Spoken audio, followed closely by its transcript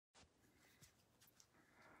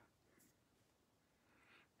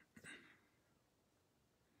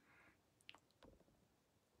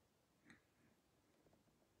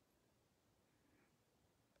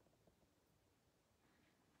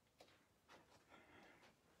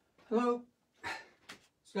Hello,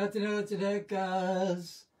 starting early today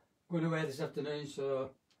because I'm going away this afternoon,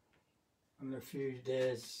 so I'm a few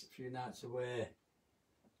nights away,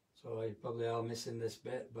 so you're probably all missing this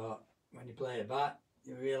bit, but when you play it back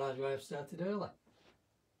you realise why I've started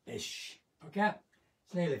early-ish. Okay,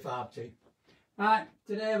 it's nearly 5:30. Right,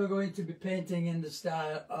 today we're going to be painting in the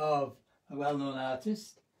style of a well-known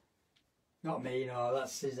artist. Not me, no,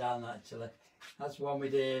 that's Cezanne actually. That's one we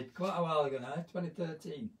did quite a while ago now,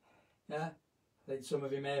 2013. Yeah, I think some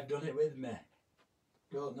of you may have done it with me.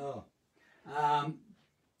 Don't know.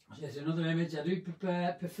 There's another image I do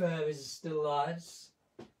prefer is still lifes.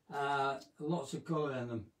 Lots of colour in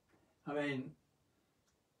them. I mean,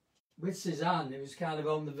 with Cezanne, it was kind of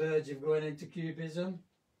on the verge of going into cubism,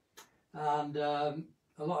 and a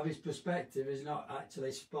lot of his perspective is not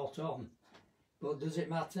actually spot on. But does it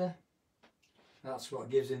matter? That's what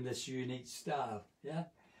gives him this unique style. Yeah.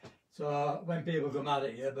 So when people go mad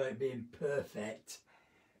at you about being perfect,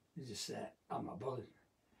 you just say, I'm not bothered,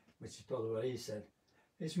 which is probably what he said.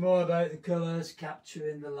 It's more about the colours,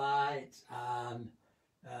 capturing the light and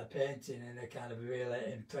painting in a kind of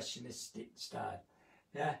really impressionistic style.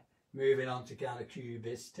 Yeah, moving on to kind of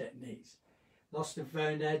cubist techniques. Lost and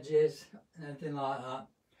found edges, anything like that.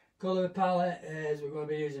 Colour palette is, we're going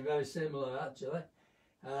to be using very similar actually.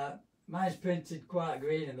 Mine's printed quite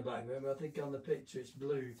green in the background, but I think on the picture it's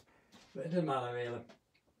blue. But it doesn't matter really.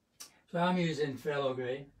 So I'm using phthalo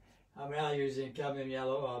green, and we are using cadmium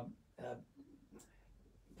yellow or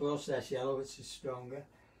processed yellow, which is stronger.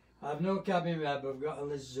 I have no cadmium red, but I've got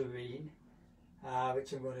alizarin,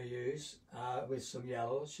 which I'm going to use with some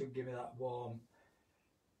yellow. Should give me that warm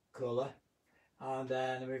colour. And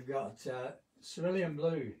then we've got cerulean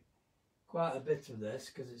blue, quite a bit of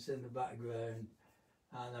this because it's in the background.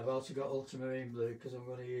 And I've also got ultramarine blue because I'm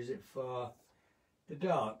going to use it for the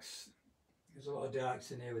darks. There's a lot of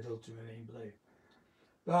darks in here with ultramarine blue.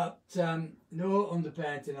 But no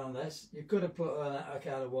underpainting on this. You could have put a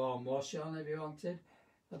kind of warm wash on if you wanted.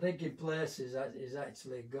 I think in places it's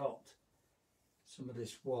actually got some of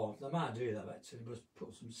this warmth. I might do that actually, but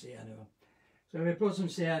put some sienna on. So we put some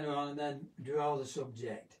sienna on and then draw the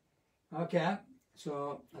subject. Okay,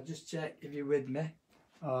 so I'll just check if you're with me.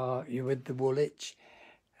 Or you're with the Woolwich.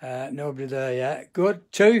 Nobody there yet.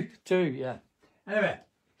 Good. Two, yeah. Anyway,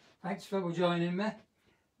 thanks for joining me.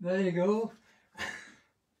 There you go.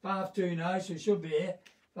 5:02 now, so it should be here.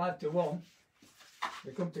 5:01.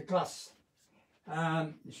 We come to class.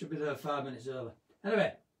 You should be there 5 minutes early.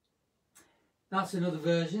 Anyway, that's another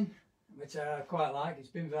version, which I quite like. It's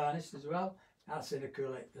been varnished as well. That's in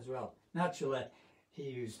acrylic as well. Naturally, he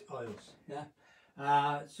used oils.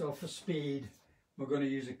 Yeah. So for speed, we're going to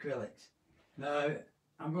use acrylics. Now,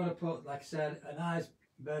 I'm going to put, like I said, a nice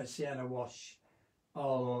burnt sienna wash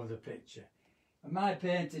all over the picture. And my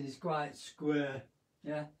painting is quite square,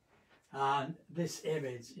 yeah, and this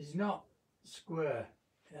image is not square,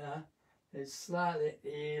 it's slightly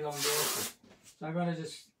elongated. So I'm going to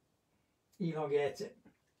just elongate it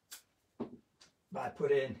by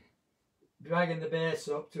dragging the base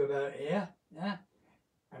up to about here, yeah,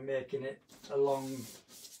 and making it along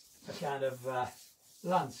a kind of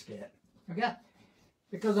landscape, okay?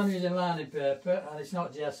 Because I'm using lining paper and it's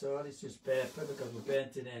not gesso, it's just paper because we're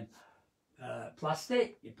painting in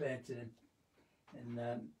plastic, you're painting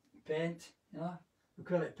in paint, you know,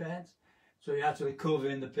 acrylic paint. So you're actually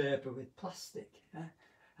covering the paper with plastic, yeah?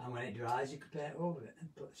 And when it dries you can paint over it and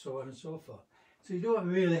so on and so forth. So you don't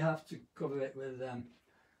really have to cover it with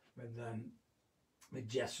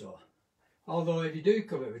gesso. Although if you do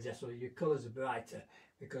cover it with gesso, your colours are brighter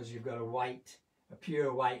because you've got a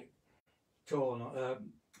pure white tone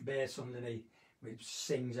base underneath which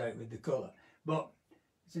sings out with the colour. But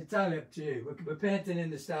it's entirely up to you. We're painting in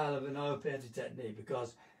the style of an oil painting technique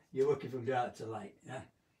because you're working from dark to light, yeah,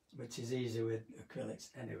 which is easy with acrylics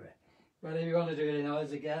anyway. But if you want to do it in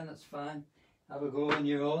oils again, that's fine. Have a go on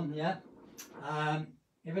your own, yeah.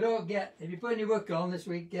 If you're putting your work on this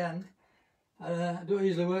weekend, I don't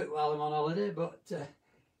usually work while I'm on holiday, but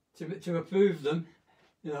to approve them,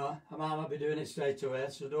 you know, I might not be doing it straight away,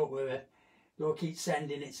 so don't worry. Don't keep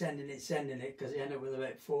sending it, because you end up with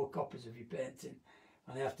about 4 copies of your painting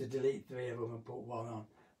and you have to delete 3 of them and put 1 on.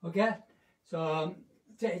 Okay? So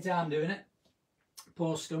take your time doing it,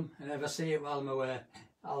 post them, and if I see it while I'm away,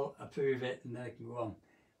 I'll approve it and then I can go on.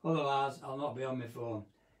 Otherwise, I'll not be on my phone.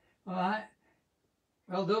 Alright?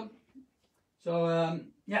 Well done. So,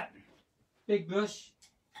 yeah, big brush,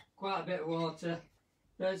 quite a bit of water,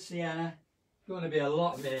 red sienna, going to be a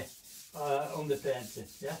lot of me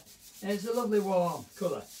underpainting, yeah? And it's a lovely warm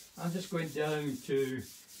colour. I'm just going down to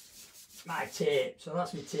my tape, so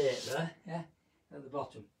that's my tape there, yeah, at the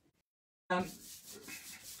bottom.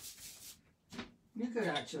 You could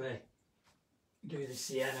actually do the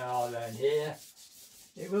sienna all around here.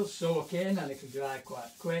 It will soak in and it can dry quite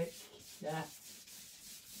quick. Yeah.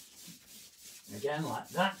 Again, like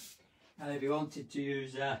that. And if you wanted to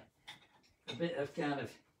use a bit of kind of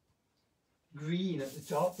green at the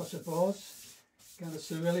top, I suppose, kind of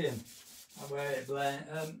cerulean, and where it blends,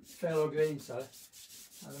 phthalo green, sorry,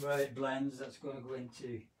 and where it blends, that's going to go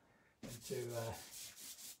into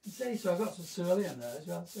see, so I've got some cerulean there as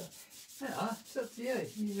well. So, yeah, it's up to you.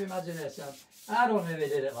 Use your imagination. I don't really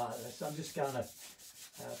did it like this. I'm just kind of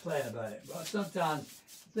playing about it. But sometimes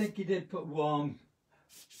I think he did put warm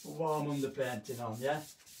underpainting on, yeah.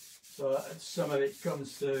 So some of it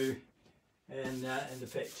comes through in the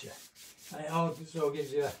picture, and it also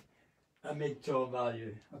gives you a mid-tone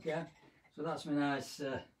value. Okay, so that's my nice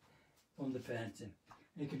underpainting.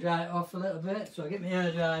 You can dry it off a little bit. So I get my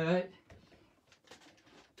hair dry out.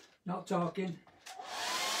 Not talking.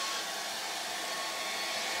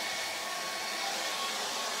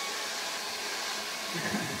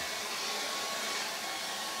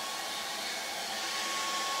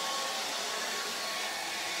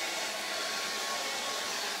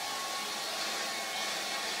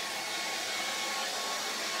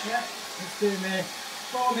 Yeah, it's doing me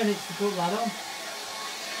 4 minutes to put that on.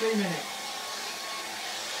 3 minutes.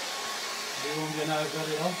 You're wondering how I got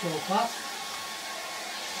it on so fast.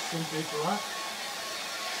 Some people are.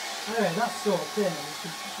 Anyway, that's soaked in and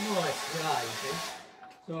it's more or less dry, you see.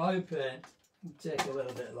 So I hope it will take a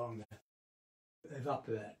little bit longer to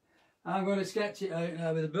evaporate. I'm going to sketch it out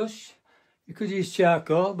now with a brush. You could use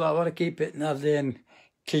charcoal, but I want to keep it nice and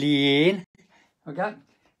clean. Okay,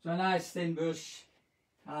 so a nice thin brush,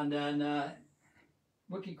 and then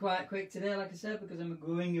working quite quick today, like I said, because I'm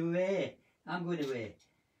going away. I'm going away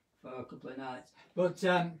for a couple of nights. But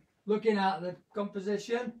looking at the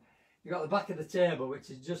composition, you've got the back of the table,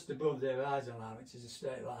 which is just above the horizon line, which is a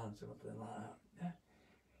straight line, something like that. Yeah?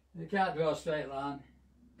 If you can't draw a straight line,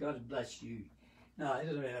 God bless you. No, it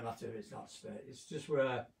doesn't really matter if it's not straight. It's just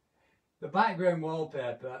where the background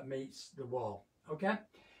wallpaper meets the wall. Okay?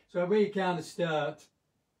 So we kind of start,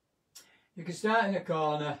 you can start in a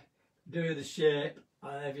corner, do the shape,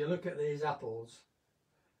 and if you look at these apples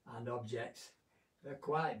and objects, they're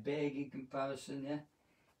quite big in comparison, yeah,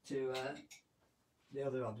 to the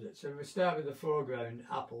other objects. So we start with the foreground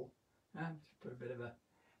apple, and put a bit of a,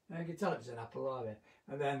 you can tell it's an apple, are they?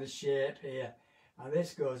 And then the shape here, and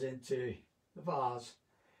this goes into the vase.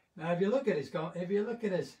 Now, if you look at his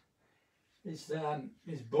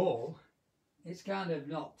bowl, it's kind of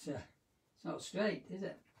not, it's not straight, is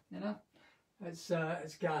it? You know, it's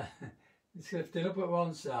kind of, it's lifted up at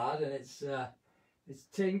one side, and it's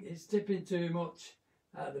tipping too much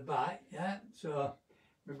at the back. Yeah, so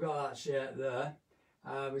we've got that shape there.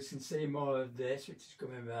 We can see more of this, which is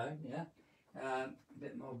coming round. Yeah, a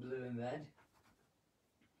bit more blue and red.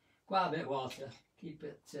 Quite a bit of water. Keep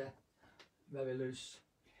it very loose.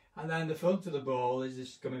 And then the front of the bowl is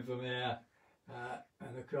just coming from here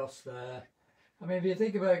and across there. I mean, if you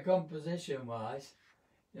think about it composition wise,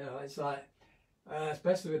 you know, it's like,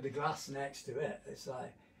 especially with the glass next to it, it's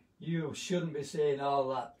like you shouldn't be seeing all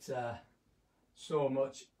that, so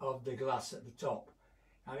much of the glass at the top.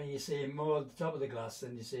 I mean, you're seeing more at the top of the glass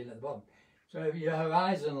than you're seeing at the bottom. So if your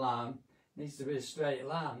horizon line needs to be a straight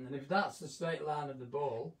line, and if that's the straight line of the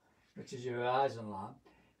bowl, which is your horizon line,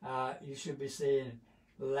 you should be seeing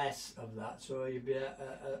less of that, so you'd be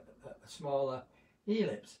a smaller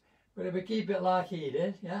ellipse. But if we keep it like he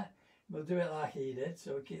did, yeah, we'll do it like he did,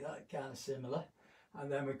 so we keep that kind of similar,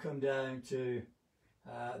 and then we come down to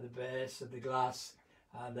the base of the glass,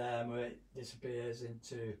 and then where it disappears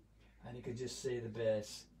into, and you can just see the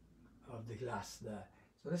base of the glass there.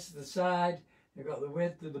 So this is the side. You've got the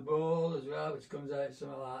width of the bowl as well, which comes out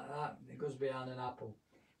something like that. It goes behind an apple.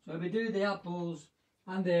 So we do the apples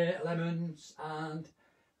and the lemons, and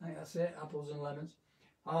I think that's it, apples and lemons,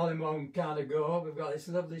 all in one kind of go. We've got this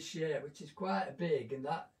lovely shape, which is quite big, and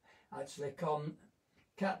that actually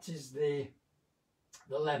catches the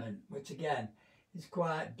lemon, which again is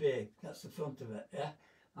quite big. That's the front of it, yeah,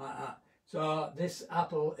 like that. So this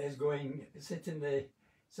apple is going, it's hitting the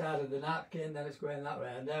side of the napkin, then it's going that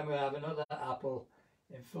way, and then we have another apple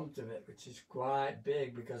in front of it, which is quite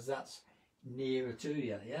big because that's nearer to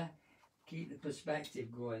you, yeah. Keep the perspective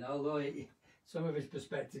going, although some of his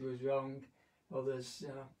perspective was wrong, others, you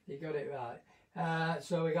know, he got it right.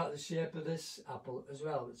 So we got the shape of this apple as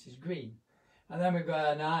well, which is green, and then we've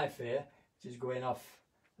got a knife here, which is going off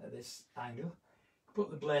at this angle. Put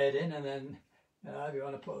the blade in, and then if you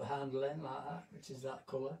want to put the handle in like that, which is that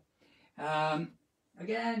colour.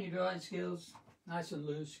 Again, your drawing skills, nice and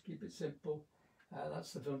loose, keep it simple.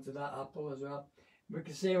 That's the front of that apple as well. We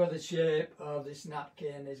can see what the shape of this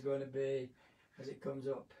napkin is going to be as it comes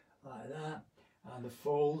up like that, and the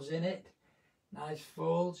folds in it, nice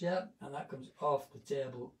folds, yeah, and that comes off the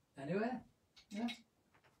table anyway, yeah.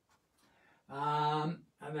 And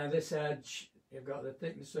then this edge, you've got the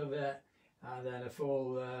thickness of it, and then a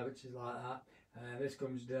fold there, which is like that, and then this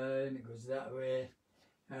comes down, it goes that way,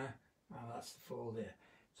 and that's the fold here.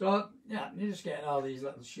 So yeah, you're just getting all these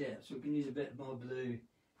little shapes. So we can use a bit more blue,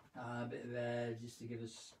 a bit of red, just to give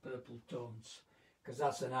us purple tones, because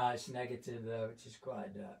that's a nice negative there, which is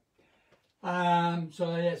quite dark.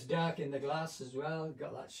 So yeah, it's dark in the glass as well.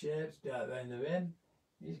 Got that shape, it's dark around the rim.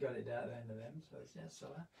 He's got it dark around the rim, so it's, yeah, so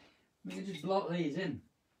we can just block these in.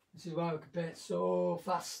 This is why we can paint so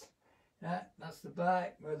fast. Yeah, that's the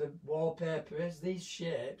back where the wallpaper is. These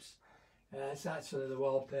shapes, it's actually the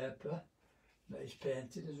wallpaper that is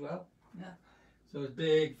painted as well. Yeah, so there's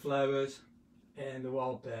big flowers in the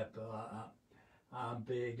wallpaper like that, and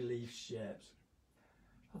big leaf shapes.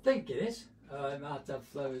 I think it is. It might have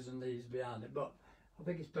flowers and leaves behind it, but I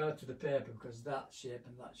think it's part of the paper because that shape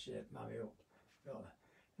and that shape marry up.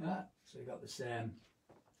 Yeah, so you've got the same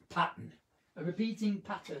pattern, a repeating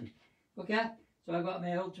pattern. Okay, so I've got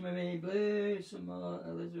my ultramarine blue, some more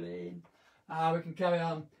alizarin. We can carry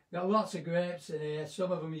on. We've got lots of grapes in here.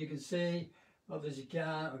 Some of them you can see, others you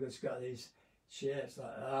can't. We've just got these shapes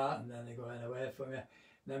like that, and then they're going away from you. And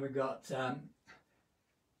then we've got, I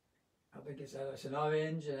think it's an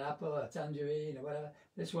orange, an apple, a tangerine, or whatever.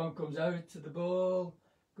 This one comes out to the bowl,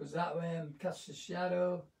 goes that way and casts a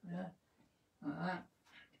shadow. Yeah, like that.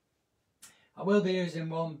 I will be using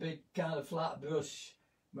one big kind of flat brush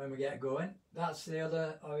when we get going. That's the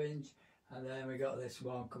other orange, and then we got this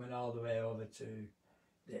one coming all the way over to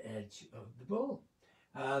the edge of the bowl.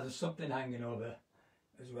 There's something hanging over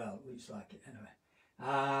as well, looks like it anyway.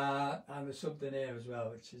 And there's something here as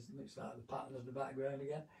well, which looks like the pattern of the background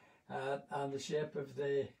again. And the shape of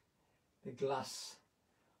the glass,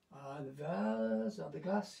 the vase or the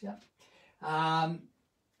glass, yeah.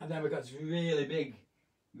 And then we've got this really big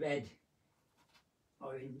red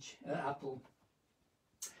orange apple,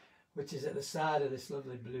 which is at the side of this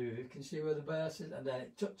lovely blue. You can see where the base is, and then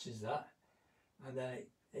it touches that, and then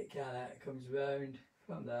it kind of comes round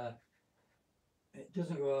from there. It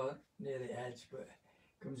doesn't go near the edge, but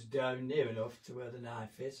it comes down near enough to where the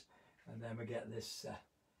knife is, and then we get this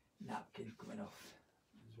napkin coming off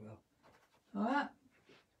as well. Alright,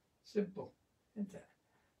 simple, isn't it?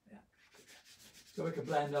 Yeah. So we can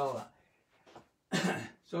blend all that.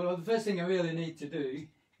 So the first thing I really need to do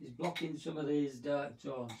is block in some of these dark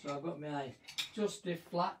tones. So I've got my trusty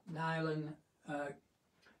flat nylon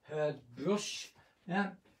haired brush.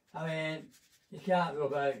 Yeah, I mean, you can't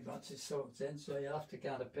rub out once it's soaked in, so you'll have to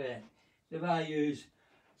kind of paint. So if I use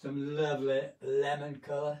some lovely lemon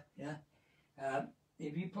colour, yeah,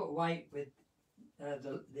 if you put white with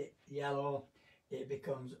the yellow, it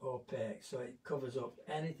becomes opaque, so it covers up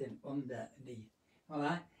anything underneath.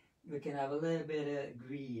 Alright, we can have a little bit of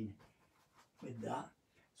green with that.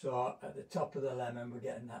 So at the top of the lemon we're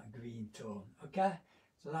getting that green tone. Okay,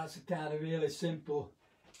 so that's a kind of really simple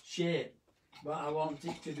shape, but I want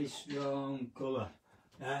it to be strong colour.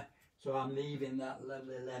 Yeah, so I'm leaving that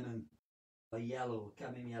lovely lemon or yellow,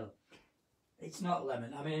 cadmium yellow. It's not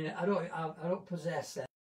lemon. I mean, I don't possess that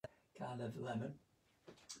kind of lemon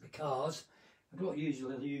because I don't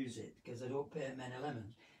usually use it because I don't paint many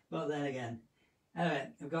lemons. But then again,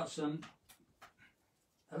 anyway, I've got some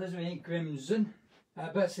alizarin crimson,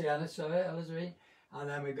 Sienna, sorry, alizarin, and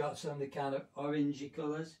then we've got some of the kind of orangey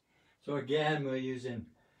colours. So again, we're using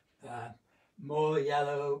more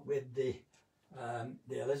yellow with the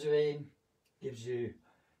alizarin, gives you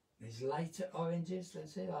these lighter oranges,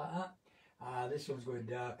 let's say, like that. This one's going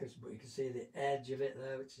darkest, but you can see the edge of it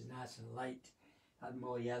there, which is nice and light. Add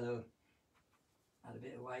more yellow, add a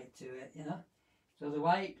bit of white to it, you know. So the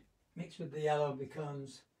white mixed with the yellow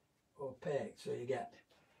becomes opaque, so you get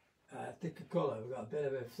thicker colour. We've got a bit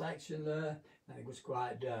of a reflection there, and it goes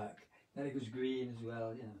quite dark. Then it goes green as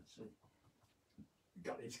well, you know. So you've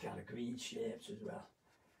got these kind of green shapes as well.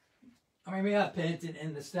 I mean, we are painting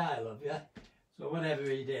in the style of, yeah. So whatever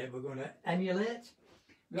we did, we're going to emulate.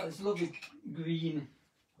 We've got this lovely green,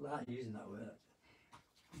 I like using that word.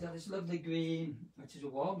 We've got this lovely green, which is a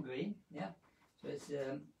warm green, yeah. So it's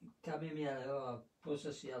cadmium yellow or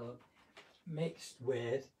processed yellow mixed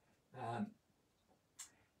with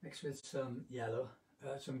some yellow,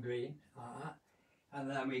 some green, like that. And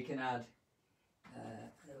then we can add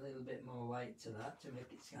a little bit more white to that to make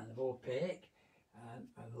it kind of opaque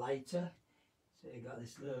and lighter. So you've got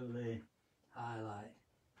this lovely highlight.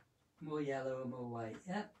 more yellow and more white,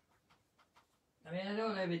 yeah. I mean, I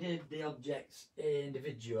don't know if we did the objects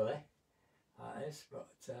individually, like this, but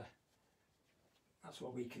that's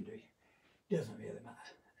what we can do. Doesn't really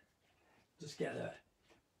matter. Just get the,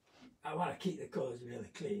 I want to keep the colours really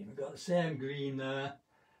clean. We've got the same green there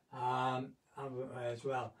as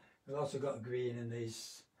well. We've also got green in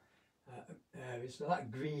these areas. So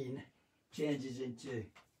that green changes into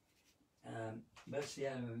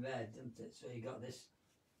cyan and red, doesn't it? So you got this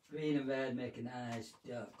green and red make a nice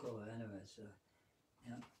dark colour anyway. So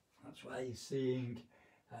yeah, that's why you're seeing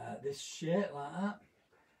this shape like that,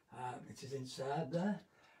 which is inside there.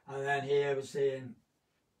 And then here we're seeing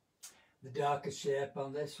the darker shape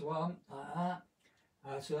on this one, like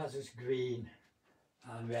that. So that's just green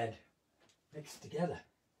and red mixed together.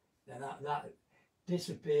 Then that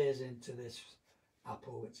disappears into this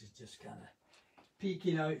apple, which is just kind of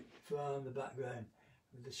peeking out from the background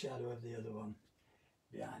with the shadow of the other one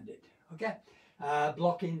behind it. Okay,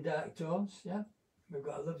 blocking dark tones, yeah. We've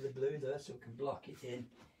got a lovely blue there, so we can block it in.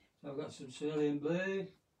 So I've got some cerulean blue,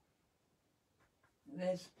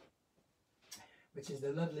 this, which is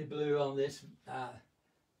the lovely blue on this,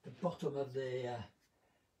 the bottom of the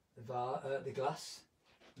glass,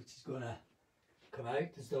 which is going to come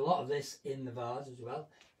out. There's a lot of this in the vase as well,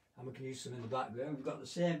 and we can use some in the background. We've got the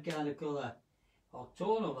same kind of colour or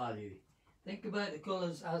tonal value. Think about the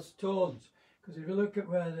colours as tones, because if you look at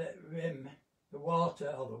where the rim, the water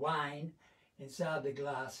or the wine inside the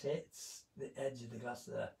glass hits the edge of the glass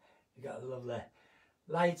there, you've got a lovely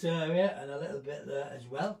light area and a little bit there as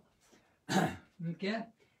well. Okay,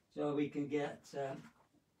 so we can get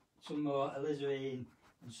some more alizarin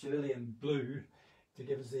and cerulean blue to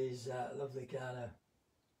give us these lovely kind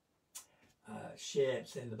of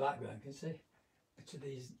shapes in the background. You can see which of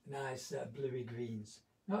these nice bluey greens,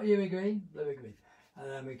 not huey green, bluey green,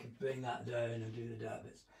 and then we can bring that down and do the dark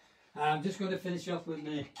bits. I'm just going to finish off with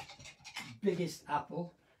the biggest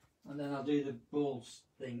apple, and then I'll do the balls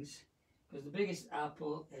things, because the biggest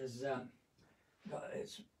apple is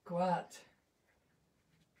it's quite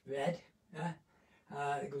red, yeah.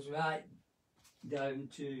 It goes right down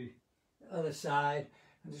to the other side.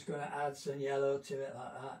 I'm just going to add some yellow to it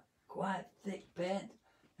like that. Quite thick paint,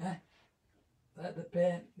 yeah. Like the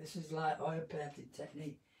paint, this is like oil painting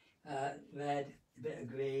technique. Red, a bit of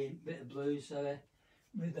green, a bit of blue, sorry,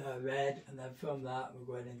 with red, and then from that we're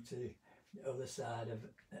going into the other side of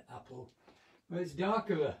the apple, where it's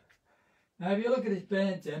darker. Now if you look at this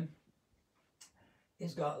painting,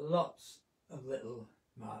 it's got lots of little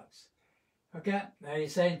marks. Okay, now you're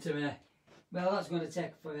saying to me, well, that's going to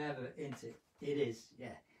take forever, isn't it? It is,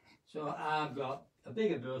 yeah. So I've got a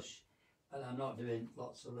bigger brush and I'm not doing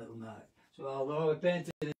lots of little marks. So although we're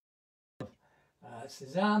painting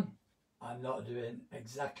Cezanne, I'm not doing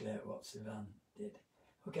exactly what Cezanne did.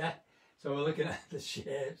 Okay, so we're looking at the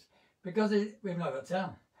shapes because we've not got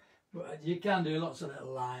time. But you can do lots of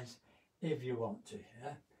little lines if you want to,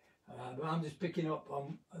 yeah. But I'm just picking up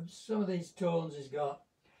on some of these tones he's got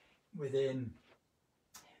within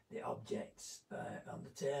the objects on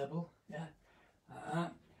the table, yeah.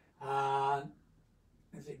 And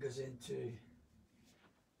as it goes into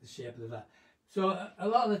the shape of the vat. So a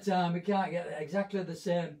lot of the time we can't get exactly the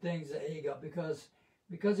same things that he got because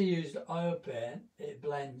he used oil paint, it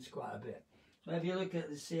blends quite a bit. So if you look at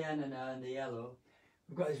the sienna now and the yellow,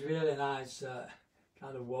 we've got these really nice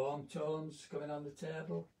kind of warm tones coming on the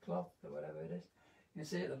tablecloth or whatever it is. You can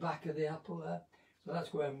see at the back of the apple there. So that's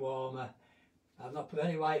going warmer. I've not put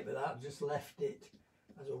any white with that, I've just left it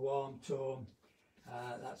as a warm tone.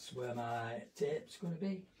 That's where my tape's going to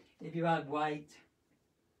be. If you add white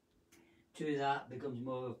to that, it becomes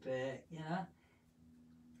more opaque, you know.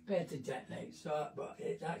 Painting technique, so, but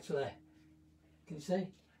it actually, can you see,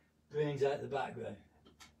 brings out the background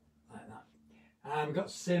like that. And we've got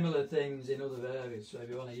similar things in other areas, so if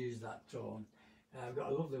you want to use that tone, I've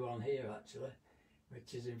got a lovely one here actually,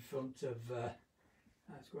 which is in front of,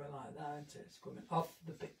 it's going like that, isn't it? It's coming off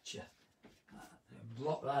the picture.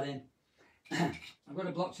 Block that in. I'm going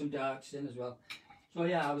to block some darks in as well. So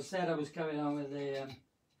yeah, I was carrying on with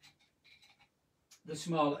the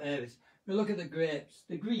smaller areas. We look at the grapes,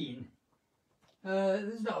 the green.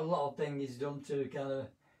 There's not a lot of things he's done to kind of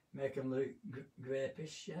make them look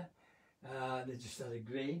grapish, yeah. They just started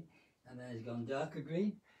green, and then he's gone darker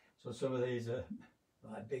green. So some of these are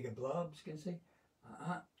like bigger blobs, you can see.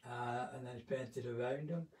 And then he's painted around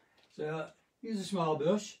them. So use a small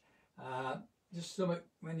brush. Just something,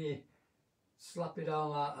 when you slap it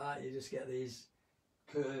on like that, you just get these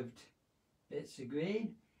curved bits of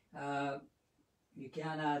green. You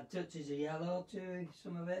can add touches of yellow to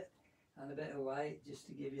some of it and a bit of white just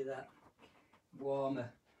to give you that warmer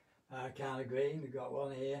kind of green. We've got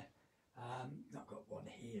one here. Not got one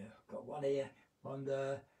here. Got one here, one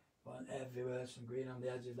there, one everywhere. Some green on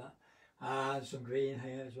the edge of that, and some green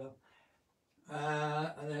here as well.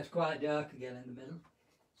 And then it's quite dark again in the middle.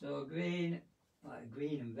 So green, like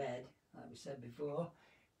green and red, like we said before,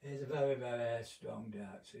 is a very, very strong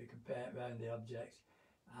dark. So you can paint around the objects,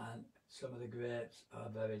 and some of the grapes are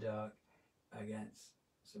very dark against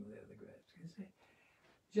some of the other grapes. Can you see?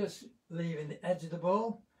 Just leaving the edge of the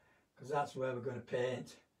bowl, because that's where we're going to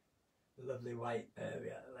paint the lovely white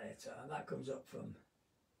area later, and that comes up from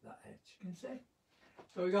that edge. Can you see?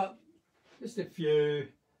 So we've got just a few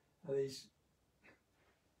of these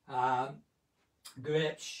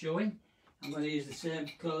grapes showing. I'm going to use the same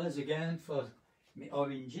colours again for my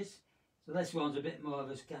oranges. So this one's a bit more of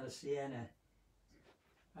a kind of sienna.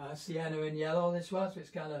 Sienna and yellow, this one, so it's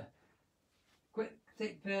kind of quick,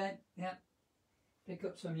 thick paint, yeah. Pick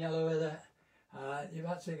up some yellow with it. You've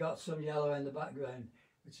actually got some yellow in the background,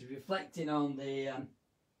 which is reflecting on the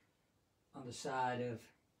side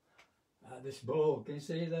of this bowl. Can you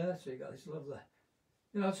see there? So you've got this lovely,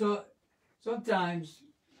 you know, so sometimes,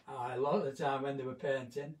 a lot of the time when they were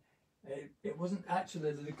painting, it wasn't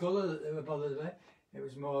actually the colour that they were bothered with, it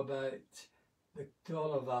was more about the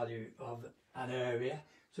tonal value of an area.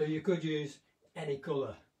 So you could use any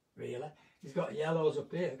colour, really. It's got yellows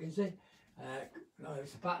up here, can you see? No,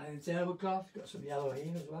 it's a pattern in the tablecloth, it's got some yellow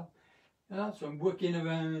here as well. So I'm working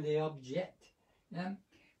around the object. Yeah?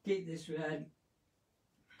 Keep this red,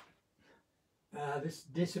 this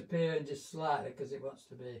disappearing just slightly because it wants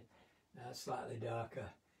to be slightly darker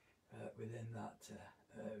within that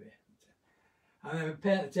area. And then we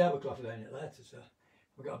paint the tablecloth around it later, so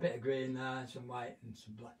we've got a bit of green there, some white and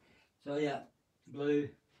some black. So yeah, blue,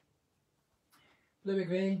 bluey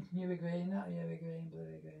green, newy green, not newy green,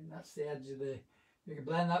 bluey green. That's the edge of the, you can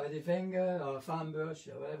blend that with your finger or a fan brush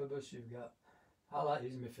or whatever brush you've got. I like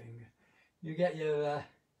using my finger. You get your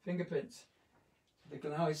fingerprints. They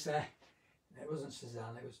can always say, it wasn't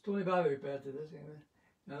Cezanne, it was Tony Barry who painted this.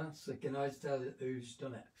 So you can always tell who's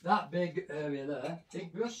done it. That big area there,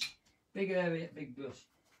 big brush, big area, big brush.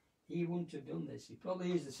 He wouldn't have done this. He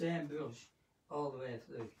probably used the same brush all the way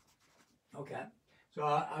through. Okay, so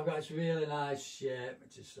I've got this really nice shape,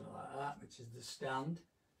 which is something like that, which is the stand,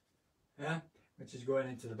 yeah, which is going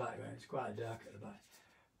into the background. It's quite dark at the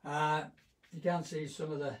back. You can see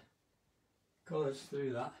some of the colours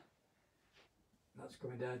through that. That's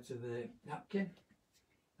coming down to the napkin,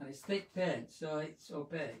 and it's thick paint, so it's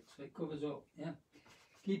opaque, so it covers up. Yeah,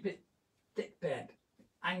 keep it thick paint,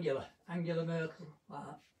 angular myrtle like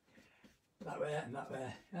that way and that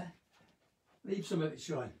way. Yeah, leave some of it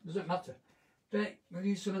showing. Doesn't matter. But we'll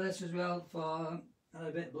use some of this as well for add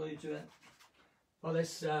a bit of blue to it. For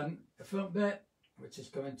this front bit, which is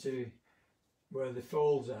coming to where the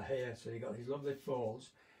folds are here. So you've got these lovely folds,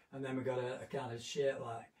 and then we've got a kind of shape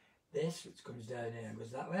like this, which comes down here and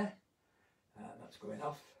goes that way. That's going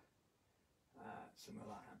off. Somewhere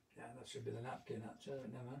like that. Yeah, that should be the napkin actually,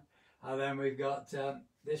 never mind. And then we've got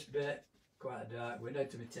this bit, quite a dark window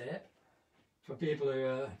to my tape. For people who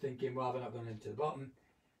are thinking, well, we're not going into the bottom,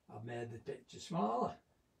 I've made the picture smaller,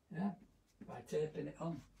 yeah, by taping it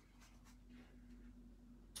on.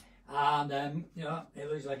 And then, you know,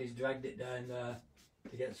 it looks like he's dragged it down there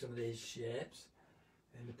to get some of these shapes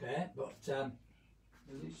in the paint, but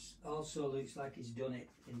it also looks like he's done it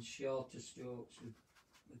in shorter strokes with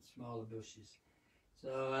smaller brushes.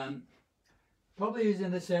 So probably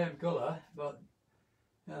using the same colour, but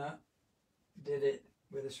did it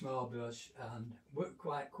with a small brush and worked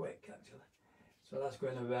quite quick actually. So that's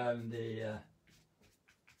going around the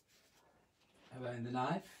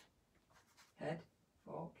knife head,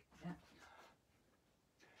 fork, yeah.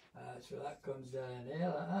 So that comes down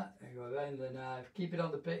here like that, and go around the knife. Keep it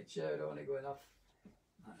on the picture, I don't want it going off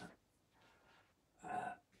like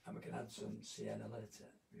that. And we can add some sienna later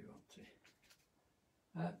if we want to.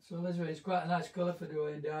 So this is quite a nice colour for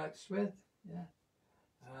doing darks with, yeah.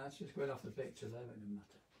 It's just going off the picture there, but it doesn't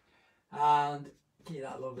matter. And keep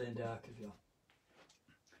that lovely and dark as well.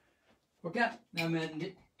 Okay, now I'm ending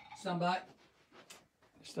it. Stand back.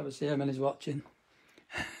 Just have a see how many's watching.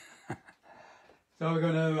 So we're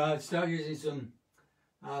going to start using some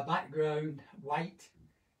background white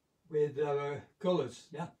with colours,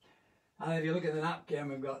 yeah. And if you look at the napkin,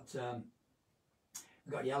 we've got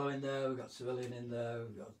yellow in there, we've got cerulean in there,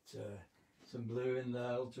 we've got some blue in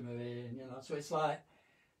there, ultramarine, you know. So it's like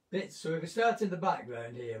bits. So if we start in the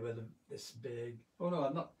background here with this big, oh no,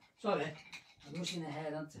 I'm not. Sorry, I'm rushing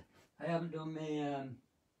ahead, aren't I? I haven't done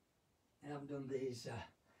these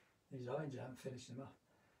orange. I haven't finished them off.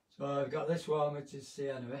 So I've got this one, which is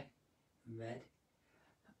sienna red.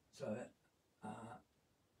 So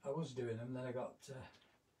I was doing them, then I got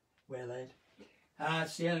waylaid.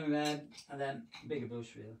 Sienna red, and then bigger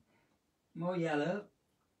brush really. More yellow.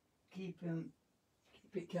 Keep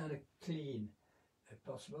it kind of clean if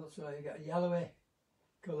possible. So you got a yellowy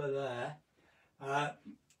colour there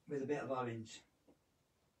with a bit of orange.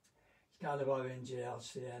 It's kind of orangey, I'll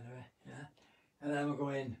see anyway. Yeah. And then we're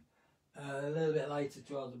going a little bit lighter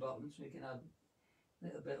towards the bottom, so we can add a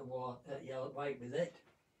little bit of yellow white with it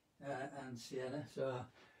and sienna. So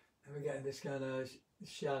and we're getting this kind of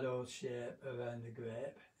shadow shape around the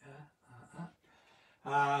grape.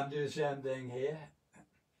 Yeah. Do the same thing here.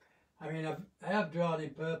 I mean, I have drawn in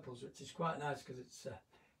purples, which is quite nice because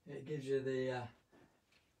it gives you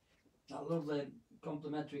that lovely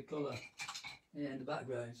complementary colour in the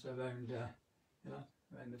background, so around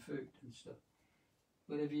around the fruit and stuff.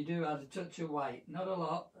 But if you do add a touch of white, not a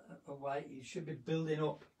lot of white, you should be building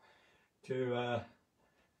up to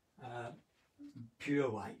pure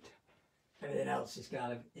white. Everything else is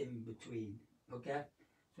kind of in between. Okay,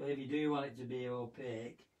 so if you do want it to be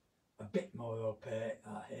opaque, a bit more opaque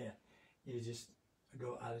here, you just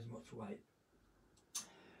don't add as much white.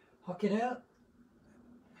 Hock it out.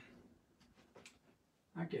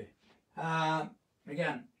 Thank you.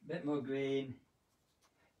 Again, a bit more green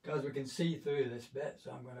because we can see through this bit,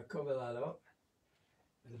 so I'm going to cover that up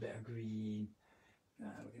with a bit of green. We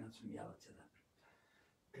can add some yellow to that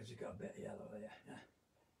because you've got a bit of yellow there.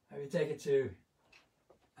 Yeah. If you take it to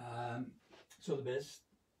Sotheby's,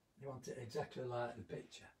 you want it exactly like the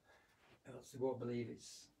picture, else they won't believe it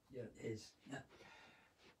is. Yeah.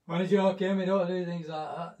 When it's joking, we don't do things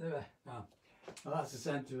like that, do we? No. Well, that's the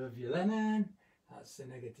centre of your lemon. That's the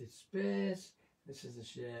negative space. This is the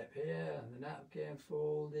shape here, and the napkin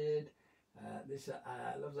folded. This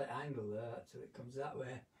lovely angle there, so it comes that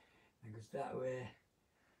way, and goes that way,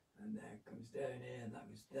 and then it comes down here, and that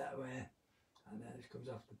goes that way, and then this comes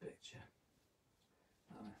off the picture.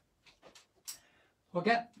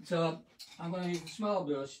 Okay, so I'm going to use a small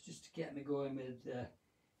brush just to get me going with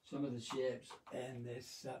some of the shapes in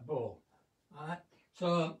this bowl. Alright,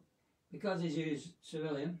 so because he's used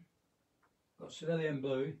cerulean, got cerulean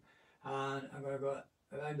blue, and I'm going to go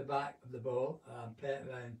around the back of the bowl and paint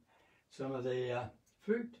around some of the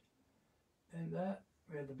fruit in there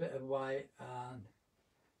with a bit of white and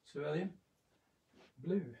cerulean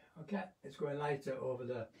blue. Okay, it's going lighter over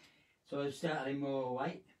there, so it's starting more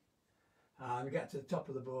white. And we get to the top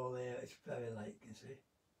of the bowl here, it's very light, you can see.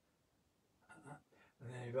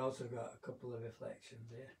 And then you've also got a couple of reflections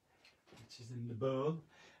here, which is in the bowl.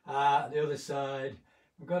 The other side,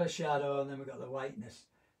 we've got a shadow, and then we've got the whiteness.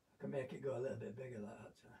 I can make it go a little bit bigger like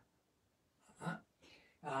that.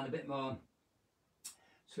 And a bit more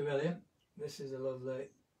cerulean. This is a lovely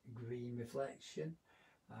green reflection.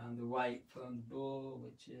 And the white from the bowl,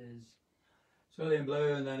 which is cerulean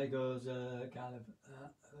blue, and then it goes kind of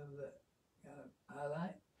a little bit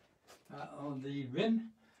highlight on the rim.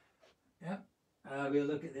 Yeah. We'll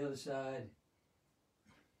look at the other side.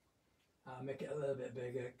 I'll make it a little bit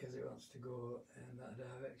bigger because it wants to go in that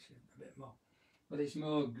direction a bit more. But it's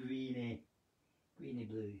more greeny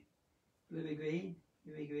blue. Bluey green,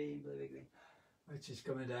 bluey green, bluey green. Which is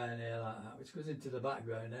coming down here like that, which goes into the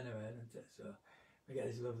background anyway, doesn't it? So we get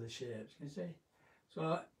these lovely shapes, can you see?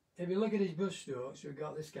 So if you look at his brush strokes, we've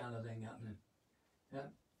got this kind of thing happening. Yeah.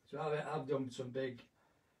 So I've done some big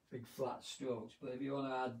flat strokes, but if you want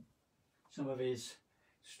to add some of his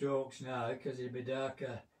strokes now, because he'll be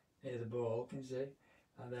darker near the bowl, can you see?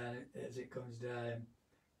 And then as it comes down,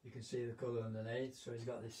 you can see the colour underneath, so he's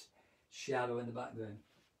got this shadow in the background.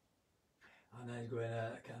 And then he's going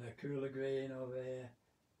a kind of cooler green over here,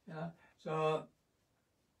 you know. So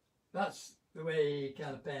that's the way he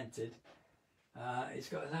kind of painted. It's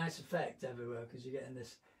got a nice effect everywhere because you're getting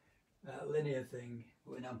this linear thing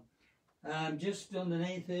going on. Just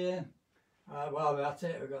underneath here, while we're at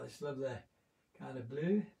it, we've got this lovely kind of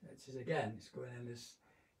blue, which is again, it's going in this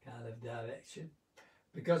kind of direction.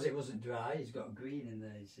 Because it wasn't dry, he's got green in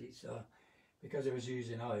there, you see, so because he was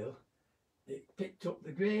using oil, it picked up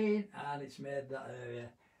the green and it's made that area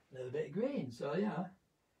a little bit green. So, you know,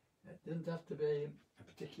 it doesn't have to be a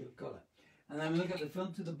particular colour. And then we look at the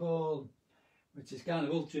front of the bowl, which is kind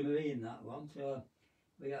of ultramarine, that one. So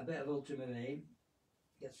we got a bit of ultramarine,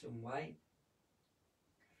 get some white.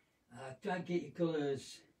 Try and keep your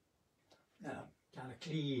colours, you know, kind of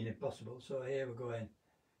clean if possible. So here we're going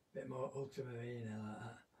a bit more ultramarine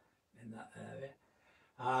in that area.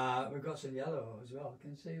 We've got some yellow as well.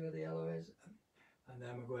 Can you see where the yellow is? And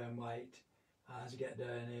then we're going white. As you get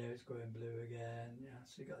down here, it's going blue again. Yeah,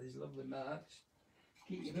 so you've got these lovely marks.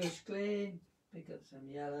 Keep your brush clean. Pick up some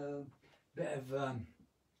yellow. Bit of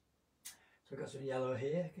So I've got some yellow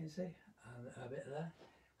here, can you see? And a bit there.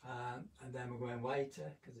 And then we're going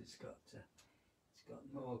whiter because it's got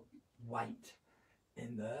more white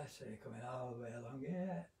in there. So you're coming all the way along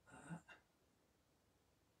here.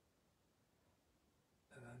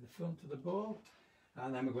 Around the front of the ball.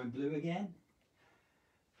 And then we're going blue again.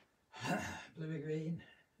 Bluey green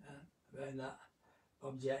around that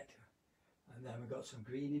object. And then we've got some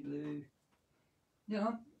greeny blue. You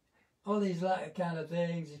know, all these like kind of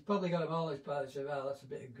things. He's probably got them all as part of Chevelle. That's a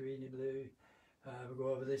bit of greeny blue. We go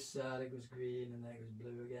over this side, it goes green, and then it goes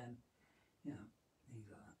blue again. You know, things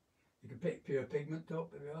like that. You can pick pure pigment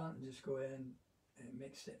up if you want, and just go in and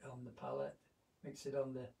mix it on the palette, mix it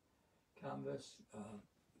on the canvas or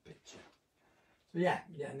picture. So yeah,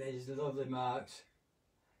 getting these lovely marks,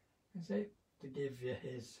 you see, to give you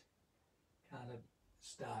his kind of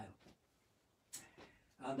style.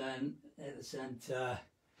 And then at the centre,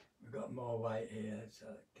 we've got more white here. It's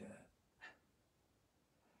like,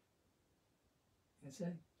 you see,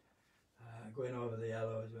 going over the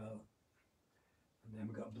yellow as well. And then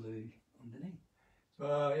we've got blue underneath.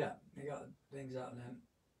 So yeah, you got things happening,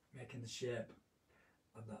 making the shape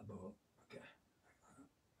of that boat. Okay.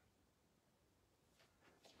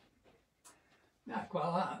 Yeah, quite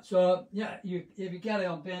like that. So yeah, if you carry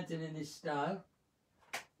on painting in this style,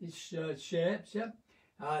 these shapes, yeah.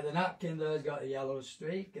 The napkin there's got a yellow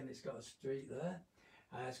streak, and it's got a streak there.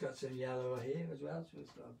 It's got some yellow here as well, so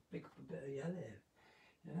it's got to pick up a bit of yellow here,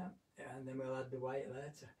 you know. And then we'll add the white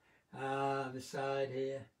later. The side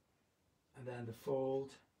here, and then the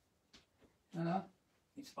fold. You know,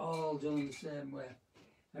 it's all done the same way.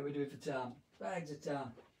 How we do it for time. Bags of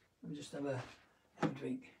time. Let me just have a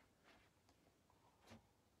drink.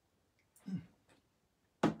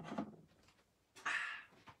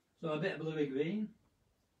 So a bit of bluey green.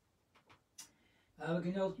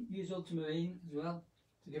 We can use ultramarine as well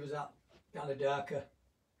to give us that kind of darker.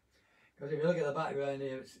 Because if you look at the background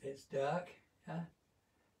here, it's dark. Yeah.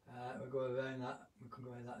 We'll go around that. We can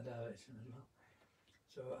go in that direction as well.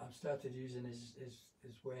 So I've started using his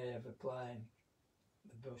way of applying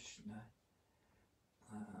the brush now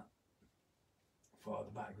for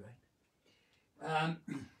the background.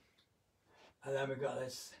 And then we've got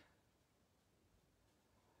this,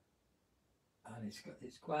 and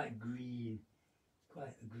it's quite green.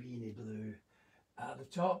 Quite a greeny blue at the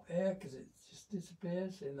top here, because it just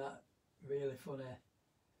disappears in that really funny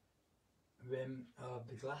rim of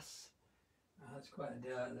the glass. It's quite a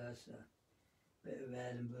dark there, so a bit of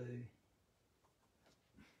red and blue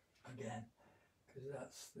again, because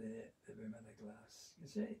that's the rim of the glass. You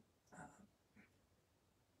see?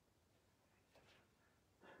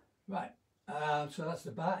 Right, so that's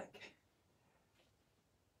the back.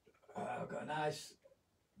 I've got a nice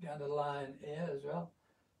kind of line here as well.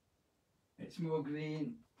 It's more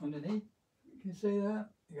green underneath. You can see that.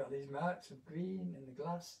 You got these marks of green in the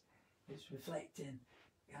glass. It's reflecting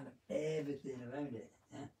kind of everything around it.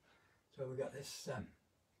 Yeah. So we've got this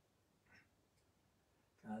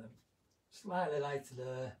kind of slightly lighter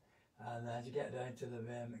there, and then as you get down to the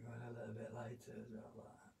rim, it's going a little bit lighter as well,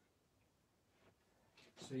 like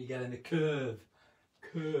that. So you're getting the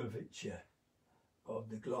curvature of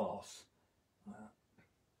the gloss. Like that.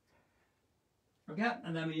 Okay,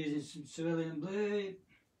 and then we're using some cerulean blue.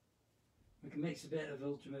 We can mix a bit of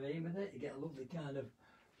ultramarine with it. You get a lovely kind of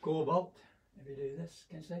cobalt if you do this,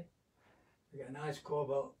 can you see? You get a nice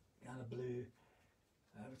cobalt kind of blue,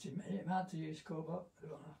 which it might to use cobalt, I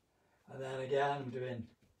don't know. And then again, I'm doing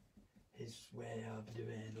his way of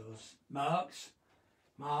doing those marks.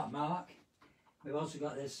 Mark. We've also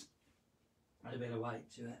got this, add a bit of white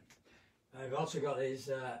to it. We've also got these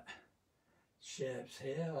shapes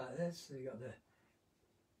here like this. So you got the,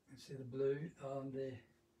 you see the blue on the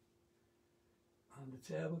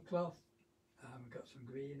tablecloth. We've got some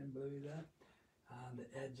green and blue there, and the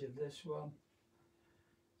edge of this one.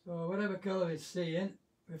 So whatever colour is seeing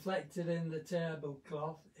reflected in the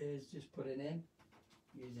tablecloth is just putting in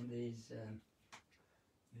using these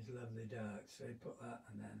lovely darks. So you put that,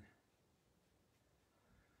 and then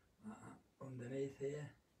underneath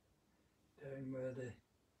here, down where the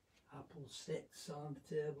apple sits on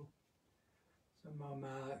the table. Some more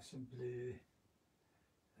marks, some blue.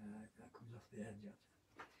 That comes off the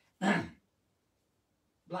edge.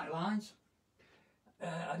 Black lines.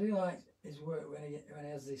 I do like his work when he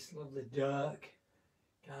has this lovely dark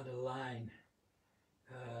kind of line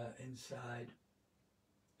inside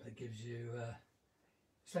that gives you,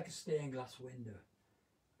 it's like a stained glass window,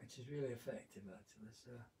 which is really effective actually.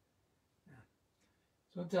 So yeah.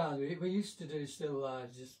 Sometimes we used to do still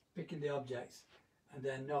lives, just picking the objects and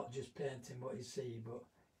then not just painting what you see, but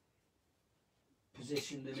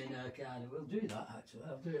position them in a kind of, we'll do that actually,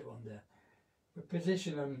 I'll do it one day. We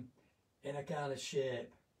position them in a kind of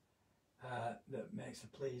shape that makes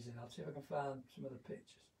it pleasing. I'll see if I can find some of the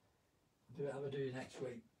pictures. I'll do it next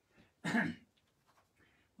week.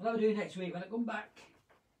 What I'll do next week when I come back.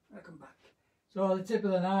 So the tip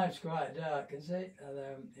of the knife's quite dark, can you see? And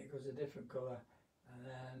then it goes a different colour, and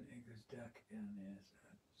then it goes dark again here. So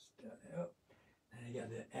start it up. And you get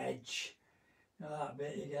the edge. You know that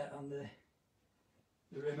bit you get on the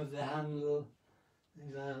rim of the handle,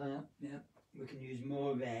 things like that. Yeah, we can use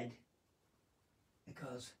more red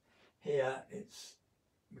because here it's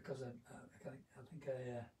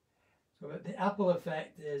so the apple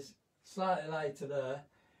effect is slightly lighter there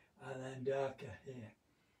and then darker here.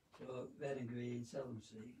 So red and green, seldom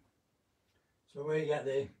seen. So where you get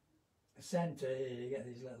the centre here, you get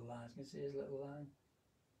these little lines. Can you see his little line?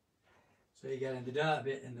 So you get in the dark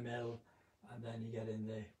bit in the middle, and then you get in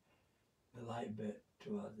the light bit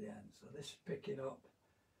towards the end. So this is picking up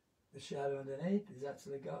the shadow underneath. He's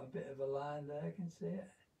actually got a bit of a line there, you can see it.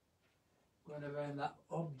 Going around that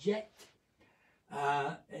object.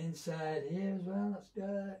 Inside here as well, that's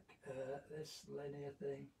dark. This linear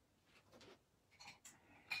thing.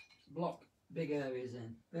 Block big areas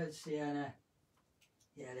in. Red sienna,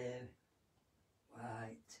 yellow,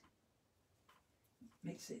 white.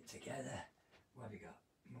 Mix it together. What have you got?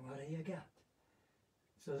 What have you got?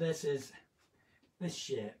 So this is this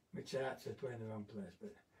shape, which I actually put in the wrong place,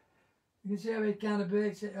 but you can see how he kind of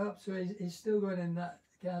breaks it up, so he's still going in that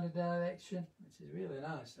kind of direction, which is really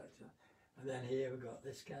nice actually. And then here we've got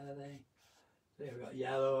this kind of thing. So here we've got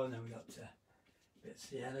yellow, and then we've got a bit of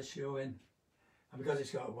sienna showing. And because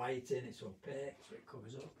it's got white in, it's opaque, so it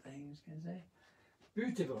covers up things, can you see?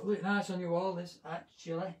 Beautiful. Look nice on your wall, this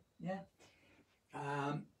actually, yeah.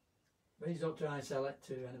 Please don't try and sell it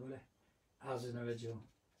to anybody as an original.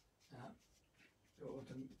 Don't want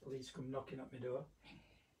the police come knocking at my door.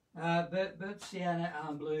 But sienna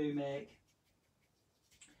and blue make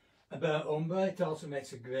a burnt umber. It also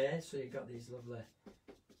makes a grey, so you've got these lovely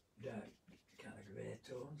dark kind of grey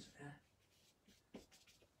tones. Yeah.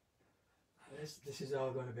 This is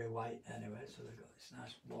all going to be white anyway, so they've got this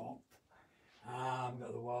nice warmth. I've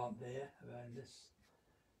got the warmth there around this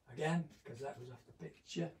again, because that was off the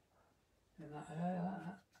picture in that area like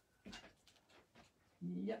that.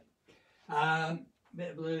 Yep.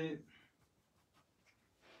 Bit of blue.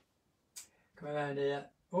 Come around here.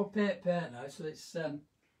 Opaque paint now, so it's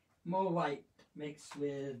more white mixed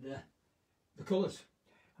with the colours.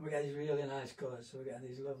 And we get these really nice colours, so we're getting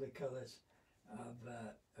these lovely colours of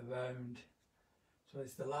around. So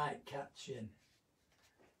it's the light catching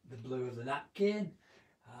the blue of the napkin,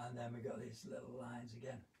 and then we've got these little lines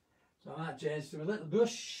again. So I might change to a little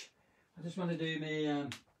brush. I just want to do me,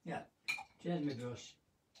 change my brush.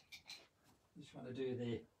 Just want to do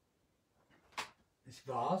this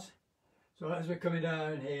vase. So as we're coming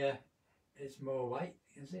down here, it's more white,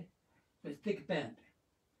 you can see. So it's thick paint.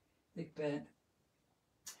 Thick paint.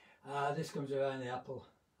 This comes around the apple.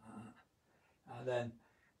 And then,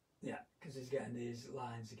 yeah, because it's getting these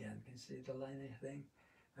lines again. You can see the linear thing.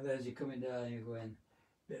 And then as you're coming down, you're going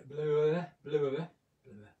a bit bluer.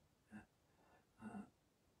 Yeah.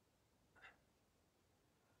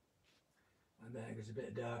 And then it goes a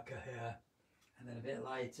bit darker here. And then a bit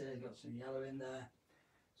lighter, he's got some yellow in there.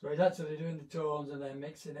 So he's actually doing the tones and then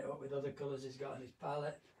mixing it up with other colours he's got in his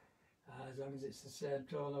palette. As long as it's the same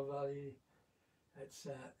tonal value, it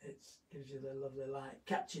gives you the lovely light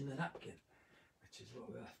catching the napkin, which is what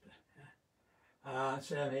we're after. Yeah.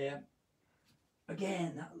 Same here.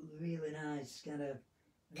 Again, that really nice kind of,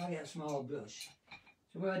 if I get a small brush.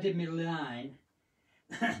 So where I did my line,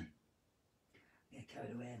 get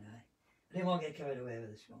carried away now. I didn't want to get carried away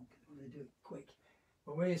with this one, I want to do it quick.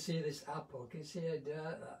 But where you see this apple, can you see how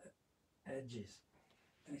dark that edge is?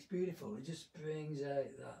 And it's beautiful, it just brings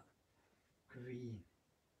out that green,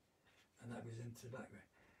 and that goes into the background.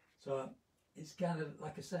 So it's kind of,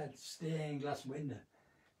 like I said, stained glass window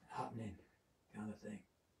happening kind of thing.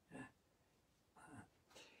 Yeah.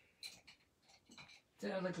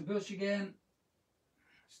 Take a little brush again,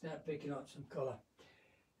 start picking up some colour.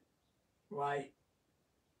 White.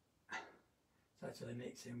 It's actually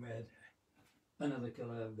mixing with another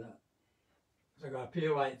colour I've got. So I've got a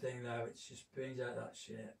pure white thing there which just brings out that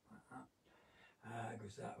shape like that. It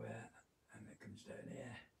goes that way and it comes down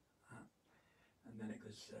here. And then it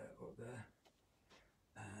goes up there.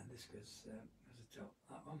 And this goes as the top,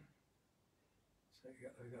 that one. So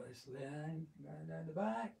we've got this line going down the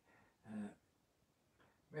back.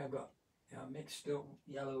 We have got mixed up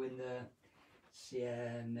yellow in the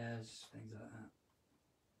siennas, things like that.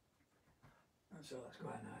 So that's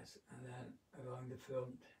quite nice. And then along the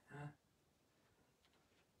front, and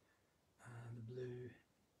the blue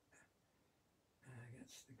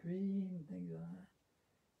against the green, things like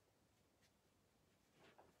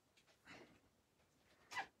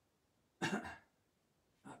that.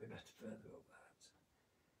 Might be better further up that.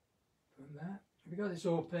 From that, we've got this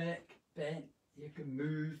opaque paint. You can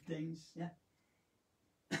move things, yeah.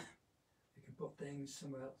 You can put things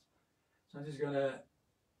somewhere else. So I'm just going to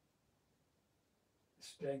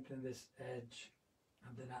strengthen this edge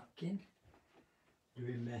of the napkin,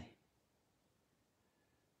 doing me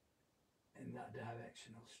in that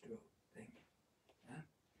directional stroke thing. Yeah.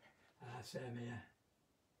 Same here,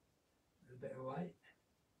 a bit of white.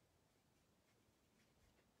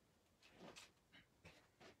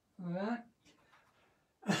 Alright.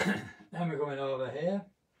 Then we're going over here.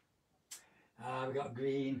 We've got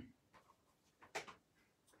green,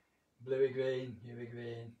 bluey green, huey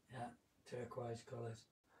green, yeah, turquoise colours.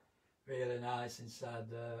 Really nice inside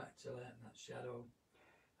there actually, and that shadow.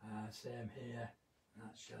 Same here,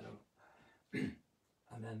 that shadow.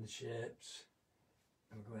 And then the shapes.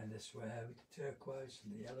 And we're going this way with the turquoise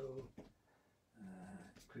and the yellow,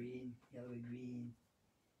 green, yellowy green.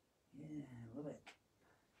 Yeah, I love it.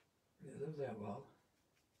 Really love that wall.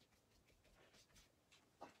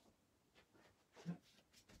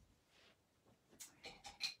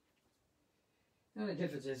 The only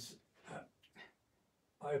difference is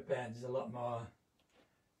oil paint is a lot more,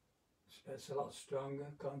 it's a lot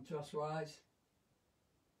stronger contrast wise,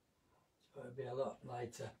 so it'll be a lot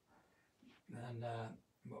lighter than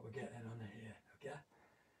what we're getting on here. Okay,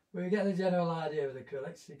 but you get the general idea of the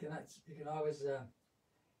acrylics. You can always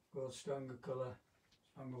go stronger colour,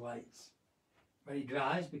 stronger whites when it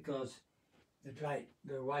dries, because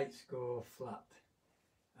the whites go flat.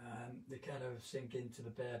 They kind of sink into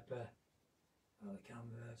the paper or the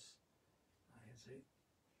canvas, I can see,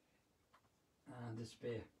 and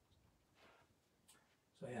disappear.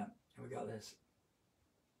 So yeah, we got this.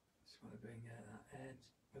 Just want to bring out that edge.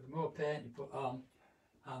 But the more paint you put on,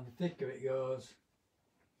 and the thicker it goes,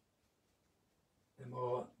 the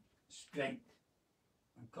more strength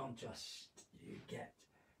and contrast you get.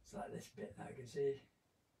 It's like this bit that I can see.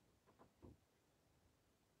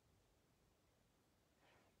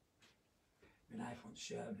 My knife won't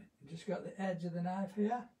show me. You just got the edge of the knife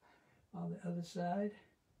here on the other side.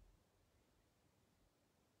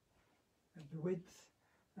 And the width.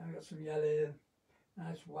 I've got some yellow,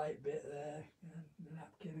 nice white bit there. And the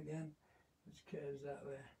napkin again, which curves that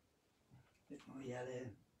way. A bit more yellow.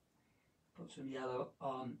 Put some yellow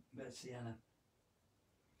on, bit of sienna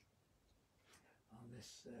on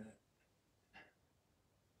this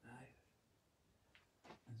knife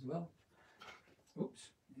as well.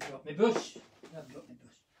 Oops, you got my brush. I've got my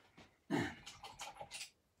brush.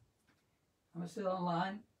 I'm still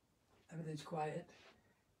online. Everything's quiet.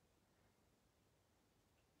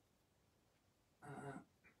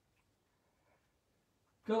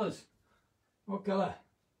 Colours. What colour?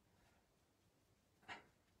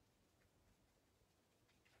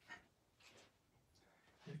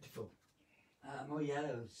 Beautiful. More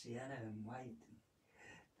yellow, sienna and white and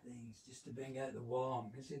things, just to bring out the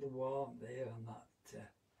warmth. You see the warmth there on that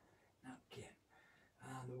napkin,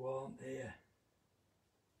 and the warmth here.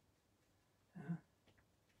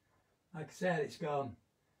 Like I said, it's gone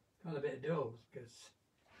a bit dull because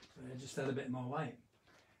I just had a bit more white,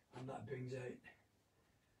 and that brings out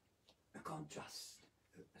a contrast,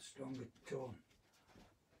 a stronger tone.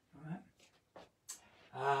 Alright.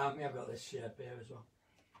 We have got this shape here as well.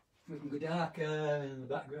 We can go darker in the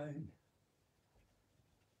background.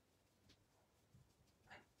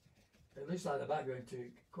 It looks like the background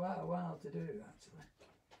took quite a while to do actually,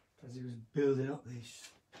 because he was building up these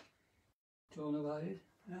tonal values.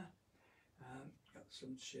 Yeah. Got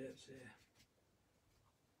some shapes here.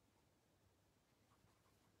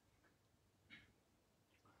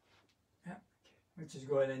 Yeah, which is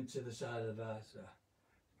going into the side of the vase, so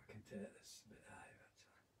we can take this a bit higher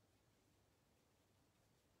actually.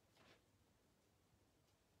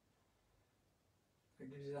 It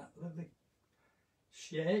gives you that lovely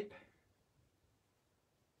shape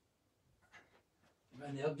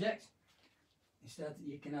around the object. Instead,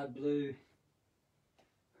 you can add blue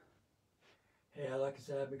here, like I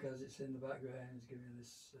said, because it's in the background. It's giving you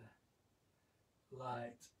this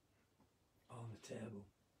light on the table.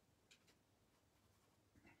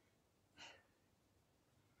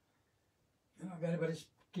 I don't know if anybody's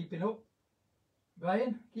keeping up.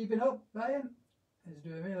 Brian, keeping up? Brian is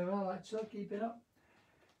doing really well actually, keeping up.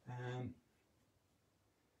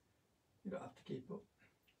 You don't have to keep up.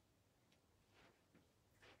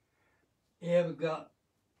 Here we've got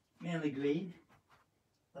mainly green.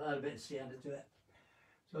 I'll add a bit of sienna to it.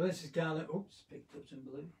 So this is kind of, oops, picked up some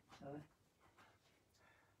blue, sorry.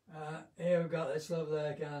 Here we've got this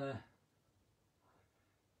lovely kind of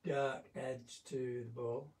dark edge to the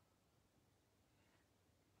bowl.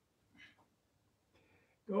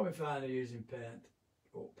 Don't be fine using paint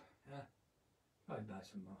up, yeah. I'd buy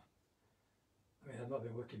some more. I mean, I've not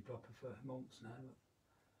been working proper for months now,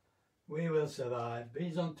 but we will survive.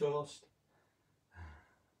 Beans on toast.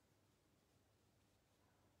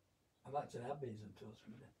 I've actually had beans on toast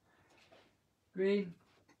from there. Green,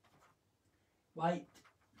 white.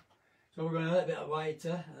 So we're going a little bit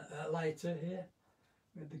whiter, lighter here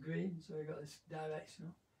with the green. So we've got this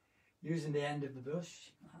directional. Using the end of the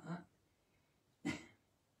brush, like that.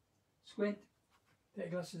 Squint,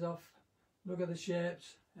 take your glasses off, look at the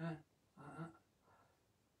shapes, yeah, like that.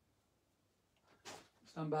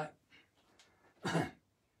 Stand back.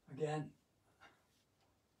 Again,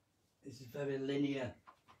 this is a very linear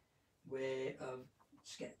way of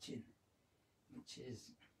sketching, which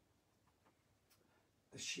is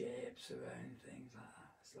the shapes around things like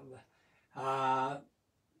that. It's lovely.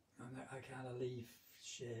 And a kind of leaf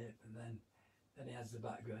shape, and then he has the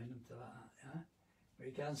background until like that, yeah. But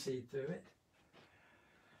you can see through it.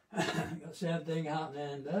 Got the same thing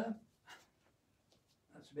happening there.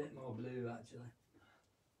 That's a bit more blue actually.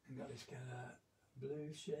 And got this kind of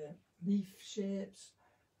blue shape, leaf shapes,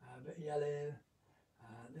 a bit yellow.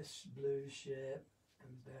 This blue shape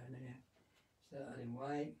comes down here. Start adding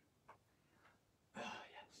white. Oh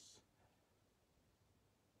yes.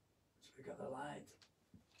 So we got the light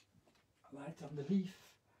on the leaf.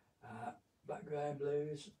 Background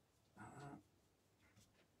blues.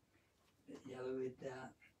 Bit yellow with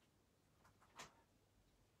that.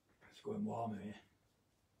 It's going warmer here.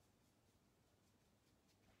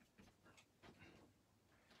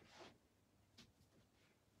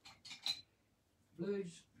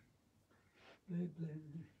 Blues. Blue.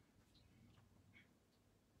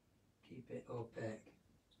 Keep it opaque.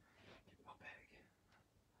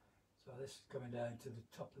 So this is coming down to the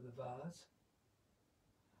top of the vase.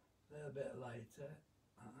 A little bit lighter.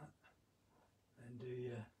 Then do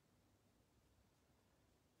your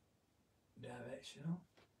directional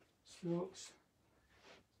strokes,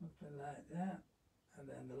 something like that, and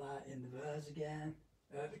then the light in the vase again,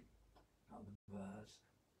 not the vase,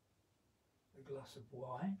 a glass of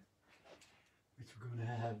wine, which we're going to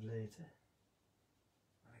have later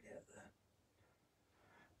when I get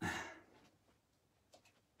there.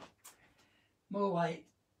 More white,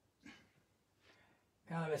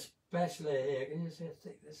 kind of especially here. Can you see how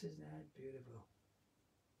thick this is now? Beautiful.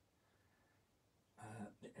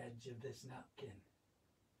 The edge of this napkin.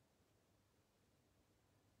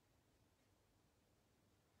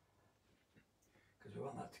 Because we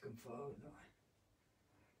want that to come forward, don't we?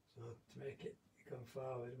 So to make it come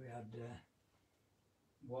forward, we had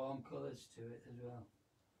warm colours to it as well.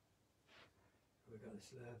 We've got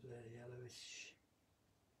this lovely yellowish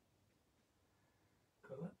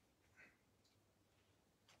colour.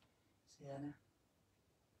 Sienna.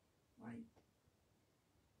 White.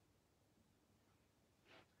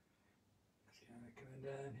 It's kind of coming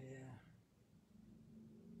down here.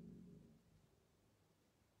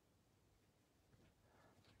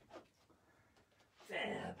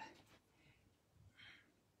 Fab.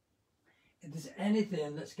 If there's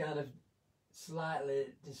anything that's kind of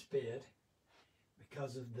slightly disappeared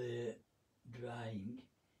because of the drying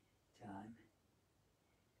time,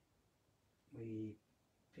 we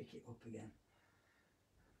pick it up again.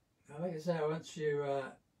 Now, like I say, once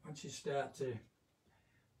you start to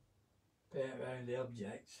paint around the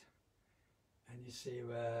objects, and you see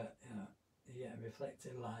where you're getting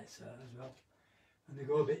reflected lights out as well, and they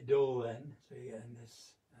go a bit dull then, so you're getting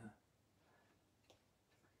this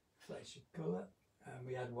reflection colour, and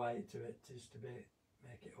we add white to it just to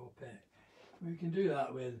make it opaque. We can do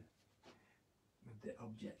that with the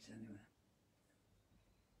objects anyway.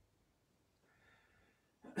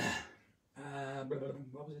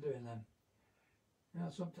 What was I doing then? You know,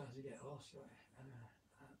 sometimes you get lost.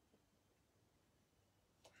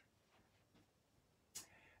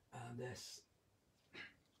 And this,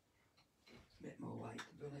 a bit more white,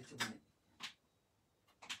 a little white.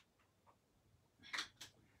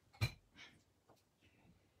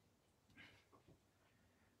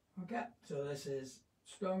 Okay, so this is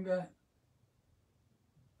stronger.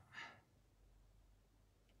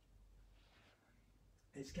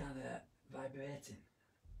 It's kind of vibrating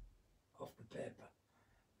off the paper,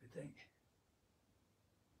 I think.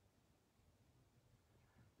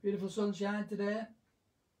 Beautiful sunshine today.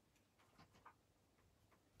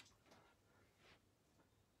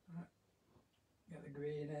 Got the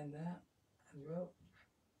green in there as well.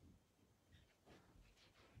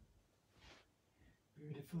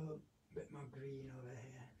 beautiful, bit more green over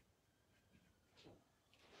here,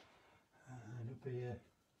 and up here.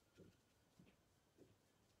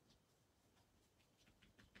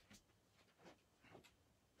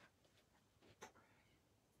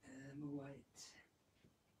 White.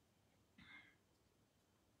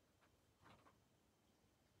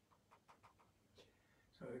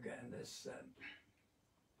 So we're getting this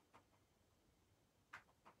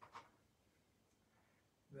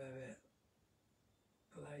very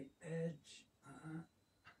light edge.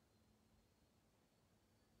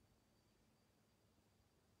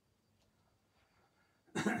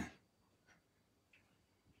 And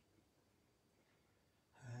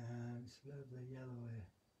it's lovely yellow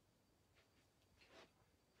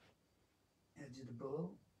edge of the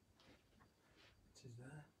bowl, which is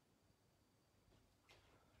there.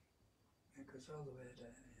 It goes all the way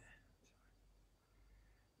down here.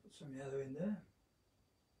 Put some yellow in there.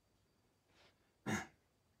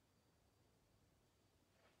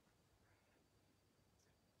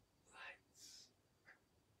 Lights.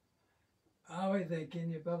 Are we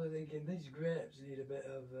thinking, you're probably thinking these grapes need a bit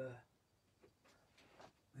of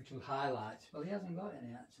little highlights. Well, he hasn't got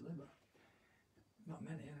any actually, but not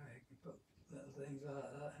many anyway. You can put little things like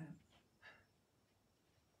that in.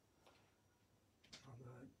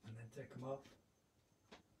 And then take them off.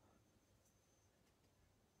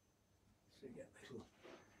 So you get little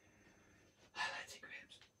highlighted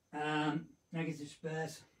grapes. Negative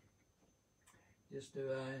space. Just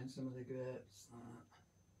around some of the grapes like that.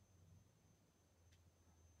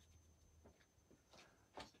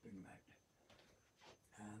 Just to bring them out.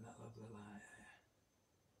 And that lovely light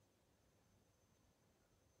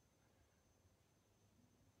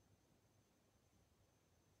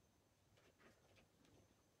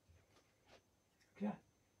here. Okay.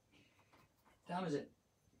 Time is it?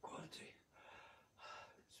 Quality.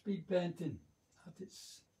 Speed painting at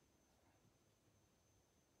its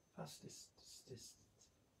fastest.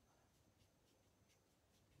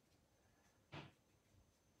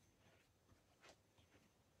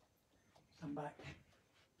 I'm back.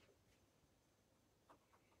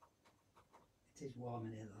 It is warm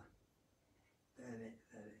in here though. Very,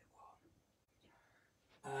 very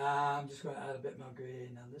warm. I'm just going to add a bit more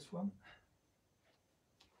green on this one.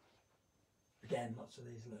 Again, lots of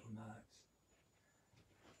these little marks.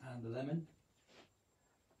 And the lemon.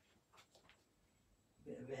 A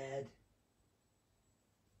bit of red.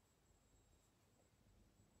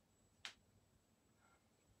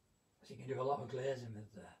 So you can do a lot of glazing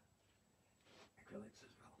with acrylics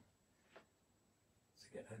as well. So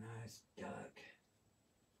get a nice dark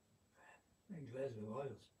and glaze with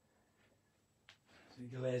oils. So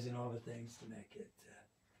you're glazing over things to make it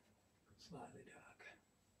slightly dark.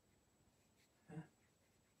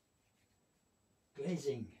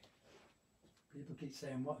 Glazing. People keep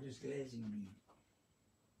saying, what does glazing mean?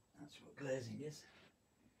 That's what glazing is.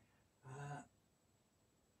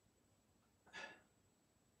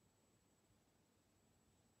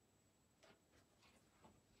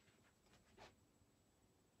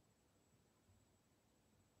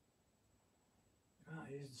 I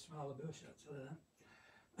used a smaller brush actually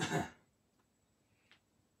then.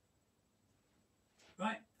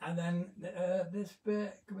 Right, and then this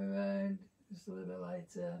bit coming around just a little bit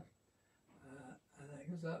lighter, and then it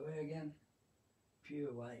goes that way again,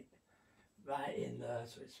 pure white, right in there,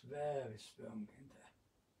 so it's very strong, isn't it?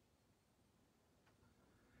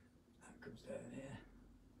 That comes down here,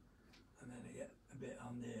 and then I get a bit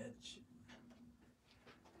on the edge,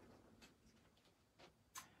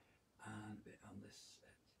 and a bit on this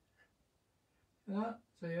edge.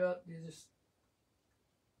 So you just,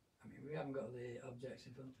 I mean, we haven't got the objects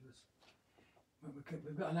in front of us. But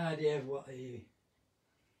we've got an idea of what he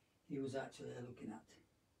was actually looking at,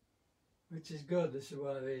 which is good. This is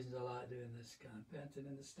one of the reasons I like doing this kind of painting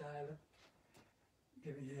in the style,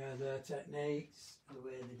 giving you their techniques, the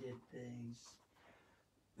way they did things,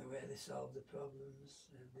 the way they solved the problems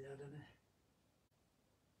they had in it.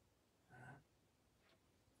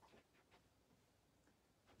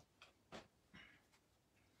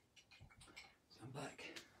 So I'm back.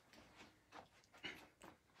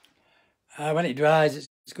 When it dries,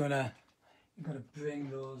 it's gonna bring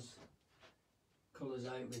those colours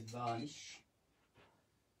out with varnish.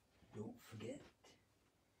 Don't forget.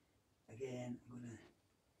 Again, I'm gonna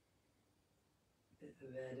bit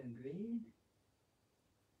of red and green.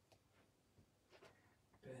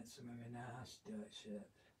 Paint some of my nice dark shade.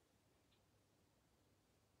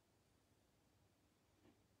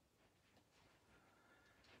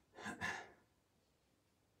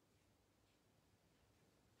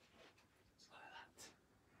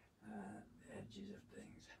 The edges of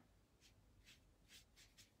things.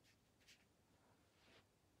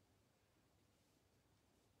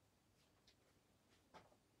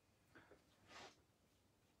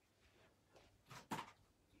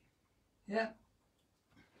 Yeah.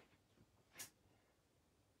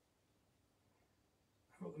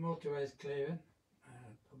 What the motorway is clearing.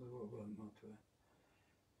 Probably won't go on the motorway.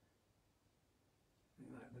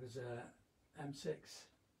 Like there's a M6.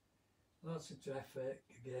 Lots of traffic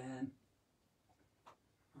again.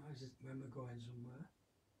 How is it when we're going somewhere?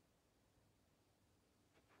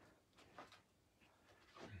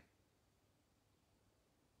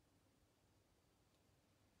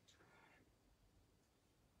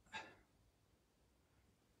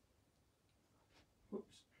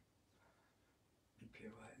 Whoops.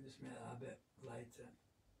 Pure white. Just make that a bit lighter.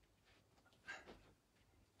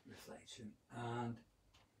 Reflection. And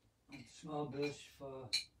a small brush for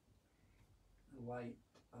the white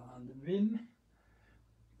on the rim.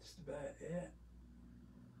 Just about here.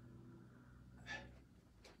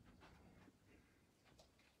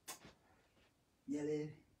 Yellow.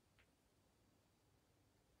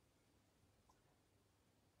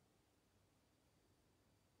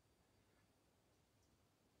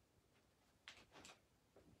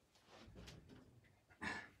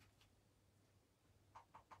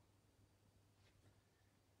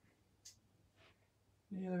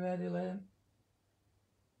 Nearly ready, Liam.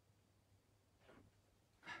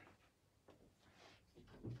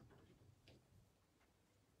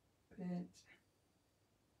 Paint.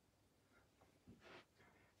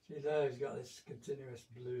 See there, he's got this continuous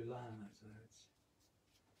blue line, so it's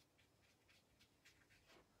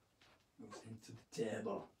goes into the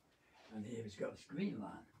table, and here he's got this green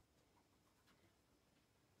line.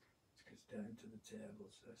 It goes down to the table,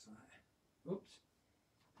 so it's like, oops,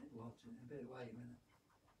 a bit water, a bit of white in it.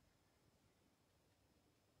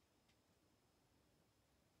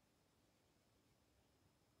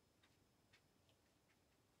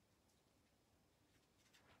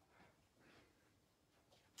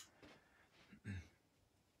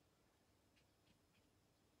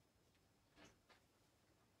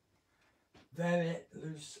 Very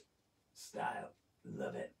loose style,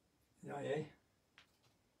 love it. You know, yeah?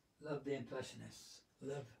 Love the Impressionists,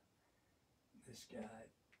 love this guy.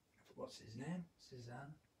 What's his name?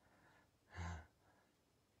 Cezanne.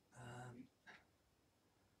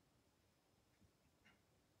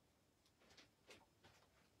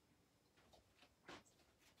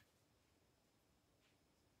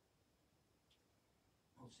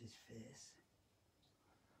 What's his face?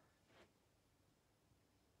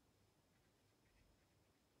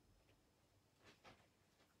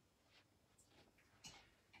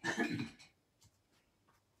 Let's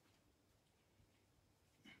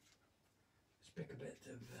pick a bit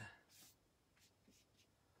of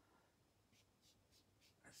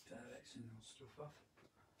this direction and stuff off.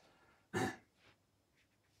 This kind of.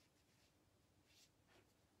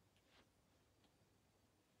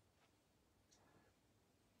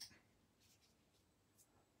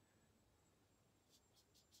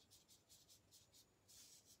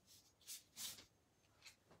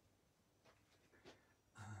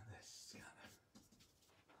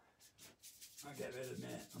 I'll get rid of my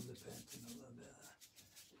underpainting a little bit there.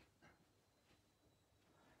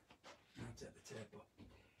 I'll take the tape off.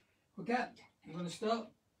 Okay, I'm going to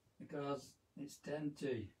stop because it's 10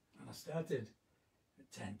 to, and I started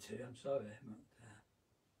at 10 to, I'm sorry, but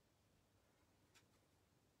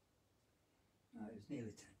no, it was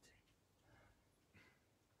nearly 10 to.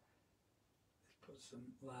 Let's put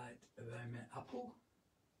some light around my apple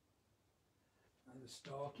and the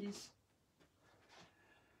stalkies.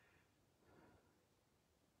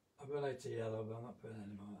 I've run out of yellow, but I'm not putting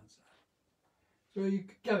any more on that. So you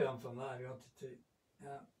could carry on from that if you wanted to.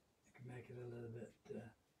 Yeah, you can make it a little bit,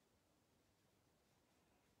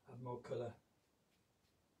 add more colour.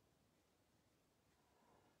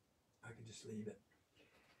 I can just leave it.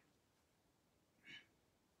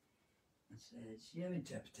 It's your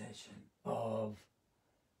interpretation of,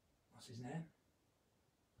 what's his name?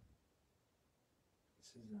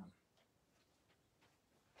 Cezanne.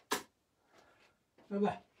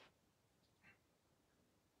 Bye-bye.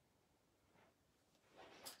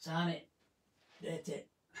 Sign it, date it.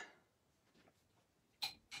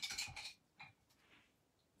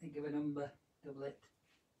 Think of a number, double it.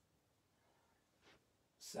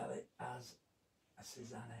 Sell it as a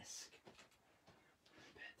Cezanne-esque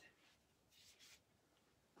painting.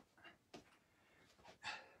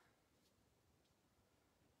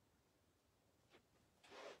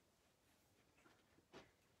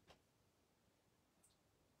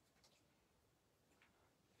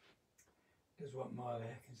 There's one more there,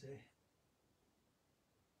 I can see.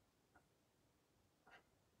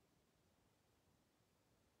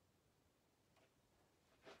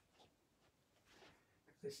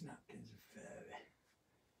 This napkin's very light.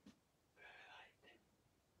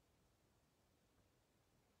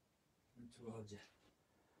 towards you.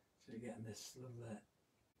 So you're getting this lovely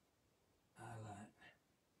highlight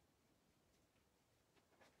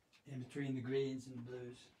in between the greens and the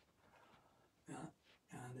blues. Yeah.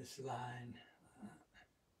 And this line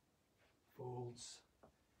folds,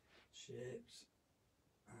 shapes,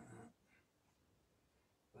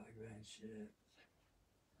 background shapes.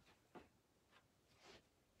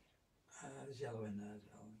 There's yellow in there as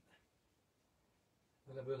well.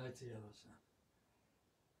 Well, I will to yellow, so.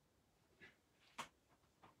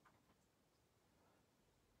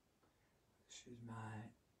 Choose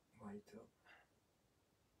my white up.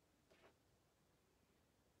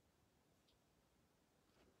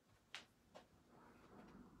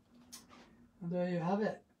 And there you have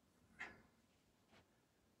it.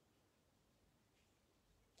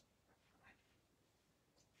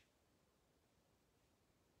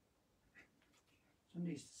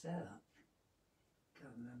 Somebody used to say that.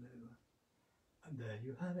 Can't remember who. And there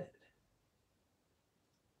you have it.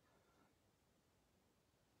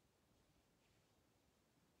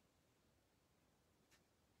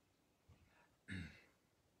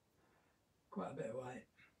 Quite a bit of white.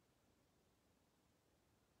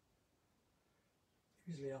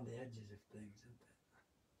 Usually on the edges of things, isn't it?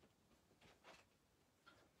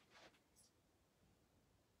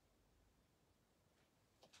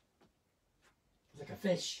 It's like a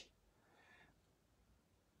fish.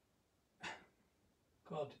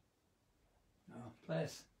 Cod. No,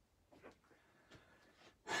 place.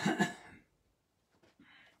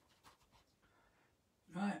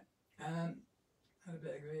 Right, had a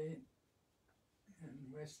bit of green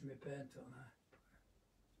and wasting my paint on there.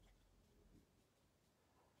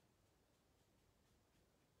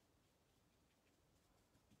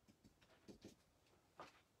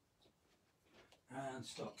 And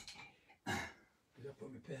stop. Because I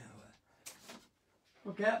put my paint away.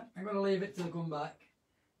 Okay, I'm going to leave it till I come back.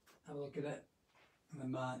 Have a look at it. And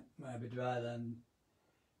then might be dry then.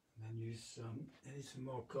 And then use some. I need some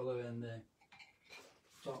more colour in the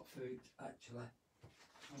top fruit actually.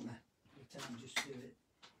 On the time just do it.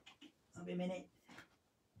 I'll be a minute.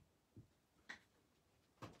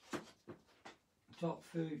 Top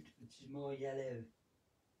fruit, which is more yellow.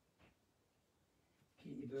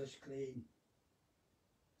 Keep your brush clean.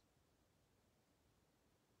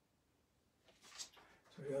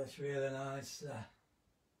 So we've got this really nice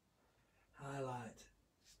highlight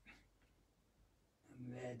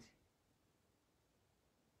and red.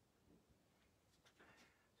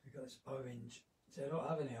 So we've got this orange. So I don't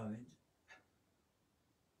have any orange.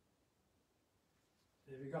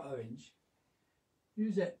 So if you've got orange,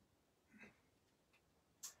 use it.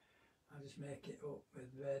 I'll just make it up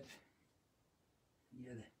with red and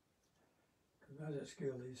yellow. Because when I was at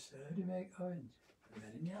school they used to say, how do you make orange?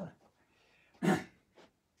 Red and yellow.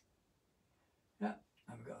 Yeah,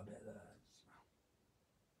 I've got a bit there as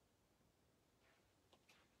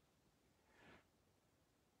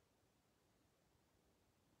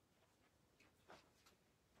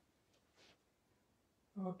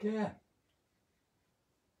well. Okay.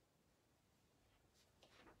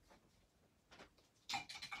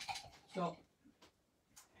 So,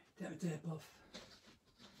 take my tape off.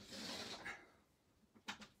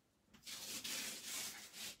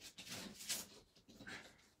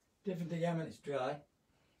 Different again when it's dry,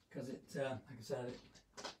 because it, like I said,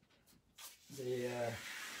 the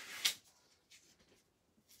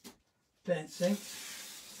paint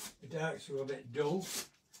sinks, the darks are a bit dull,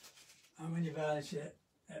 and when you varnish it,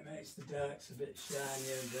 it makes the darks a bit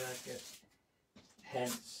shinier and darker,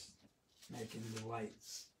 hence making the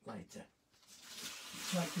whites lighter.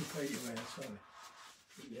 Try to keep out your way, sorry.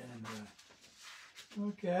 Keep your hand dry.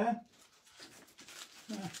 Okay.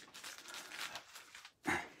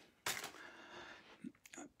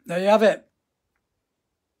 There you have it.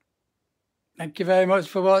 Thank you very much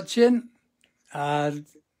for watching.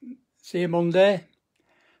 See you Monday.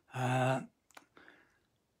 I'll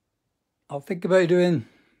think about doing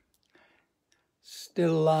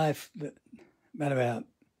still life, but anyway,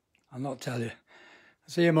 I'll not tell you.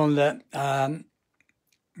 See you Monday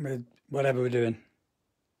with whatever we're doing.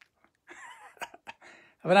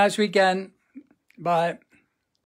 Have a nice weekend. Bye.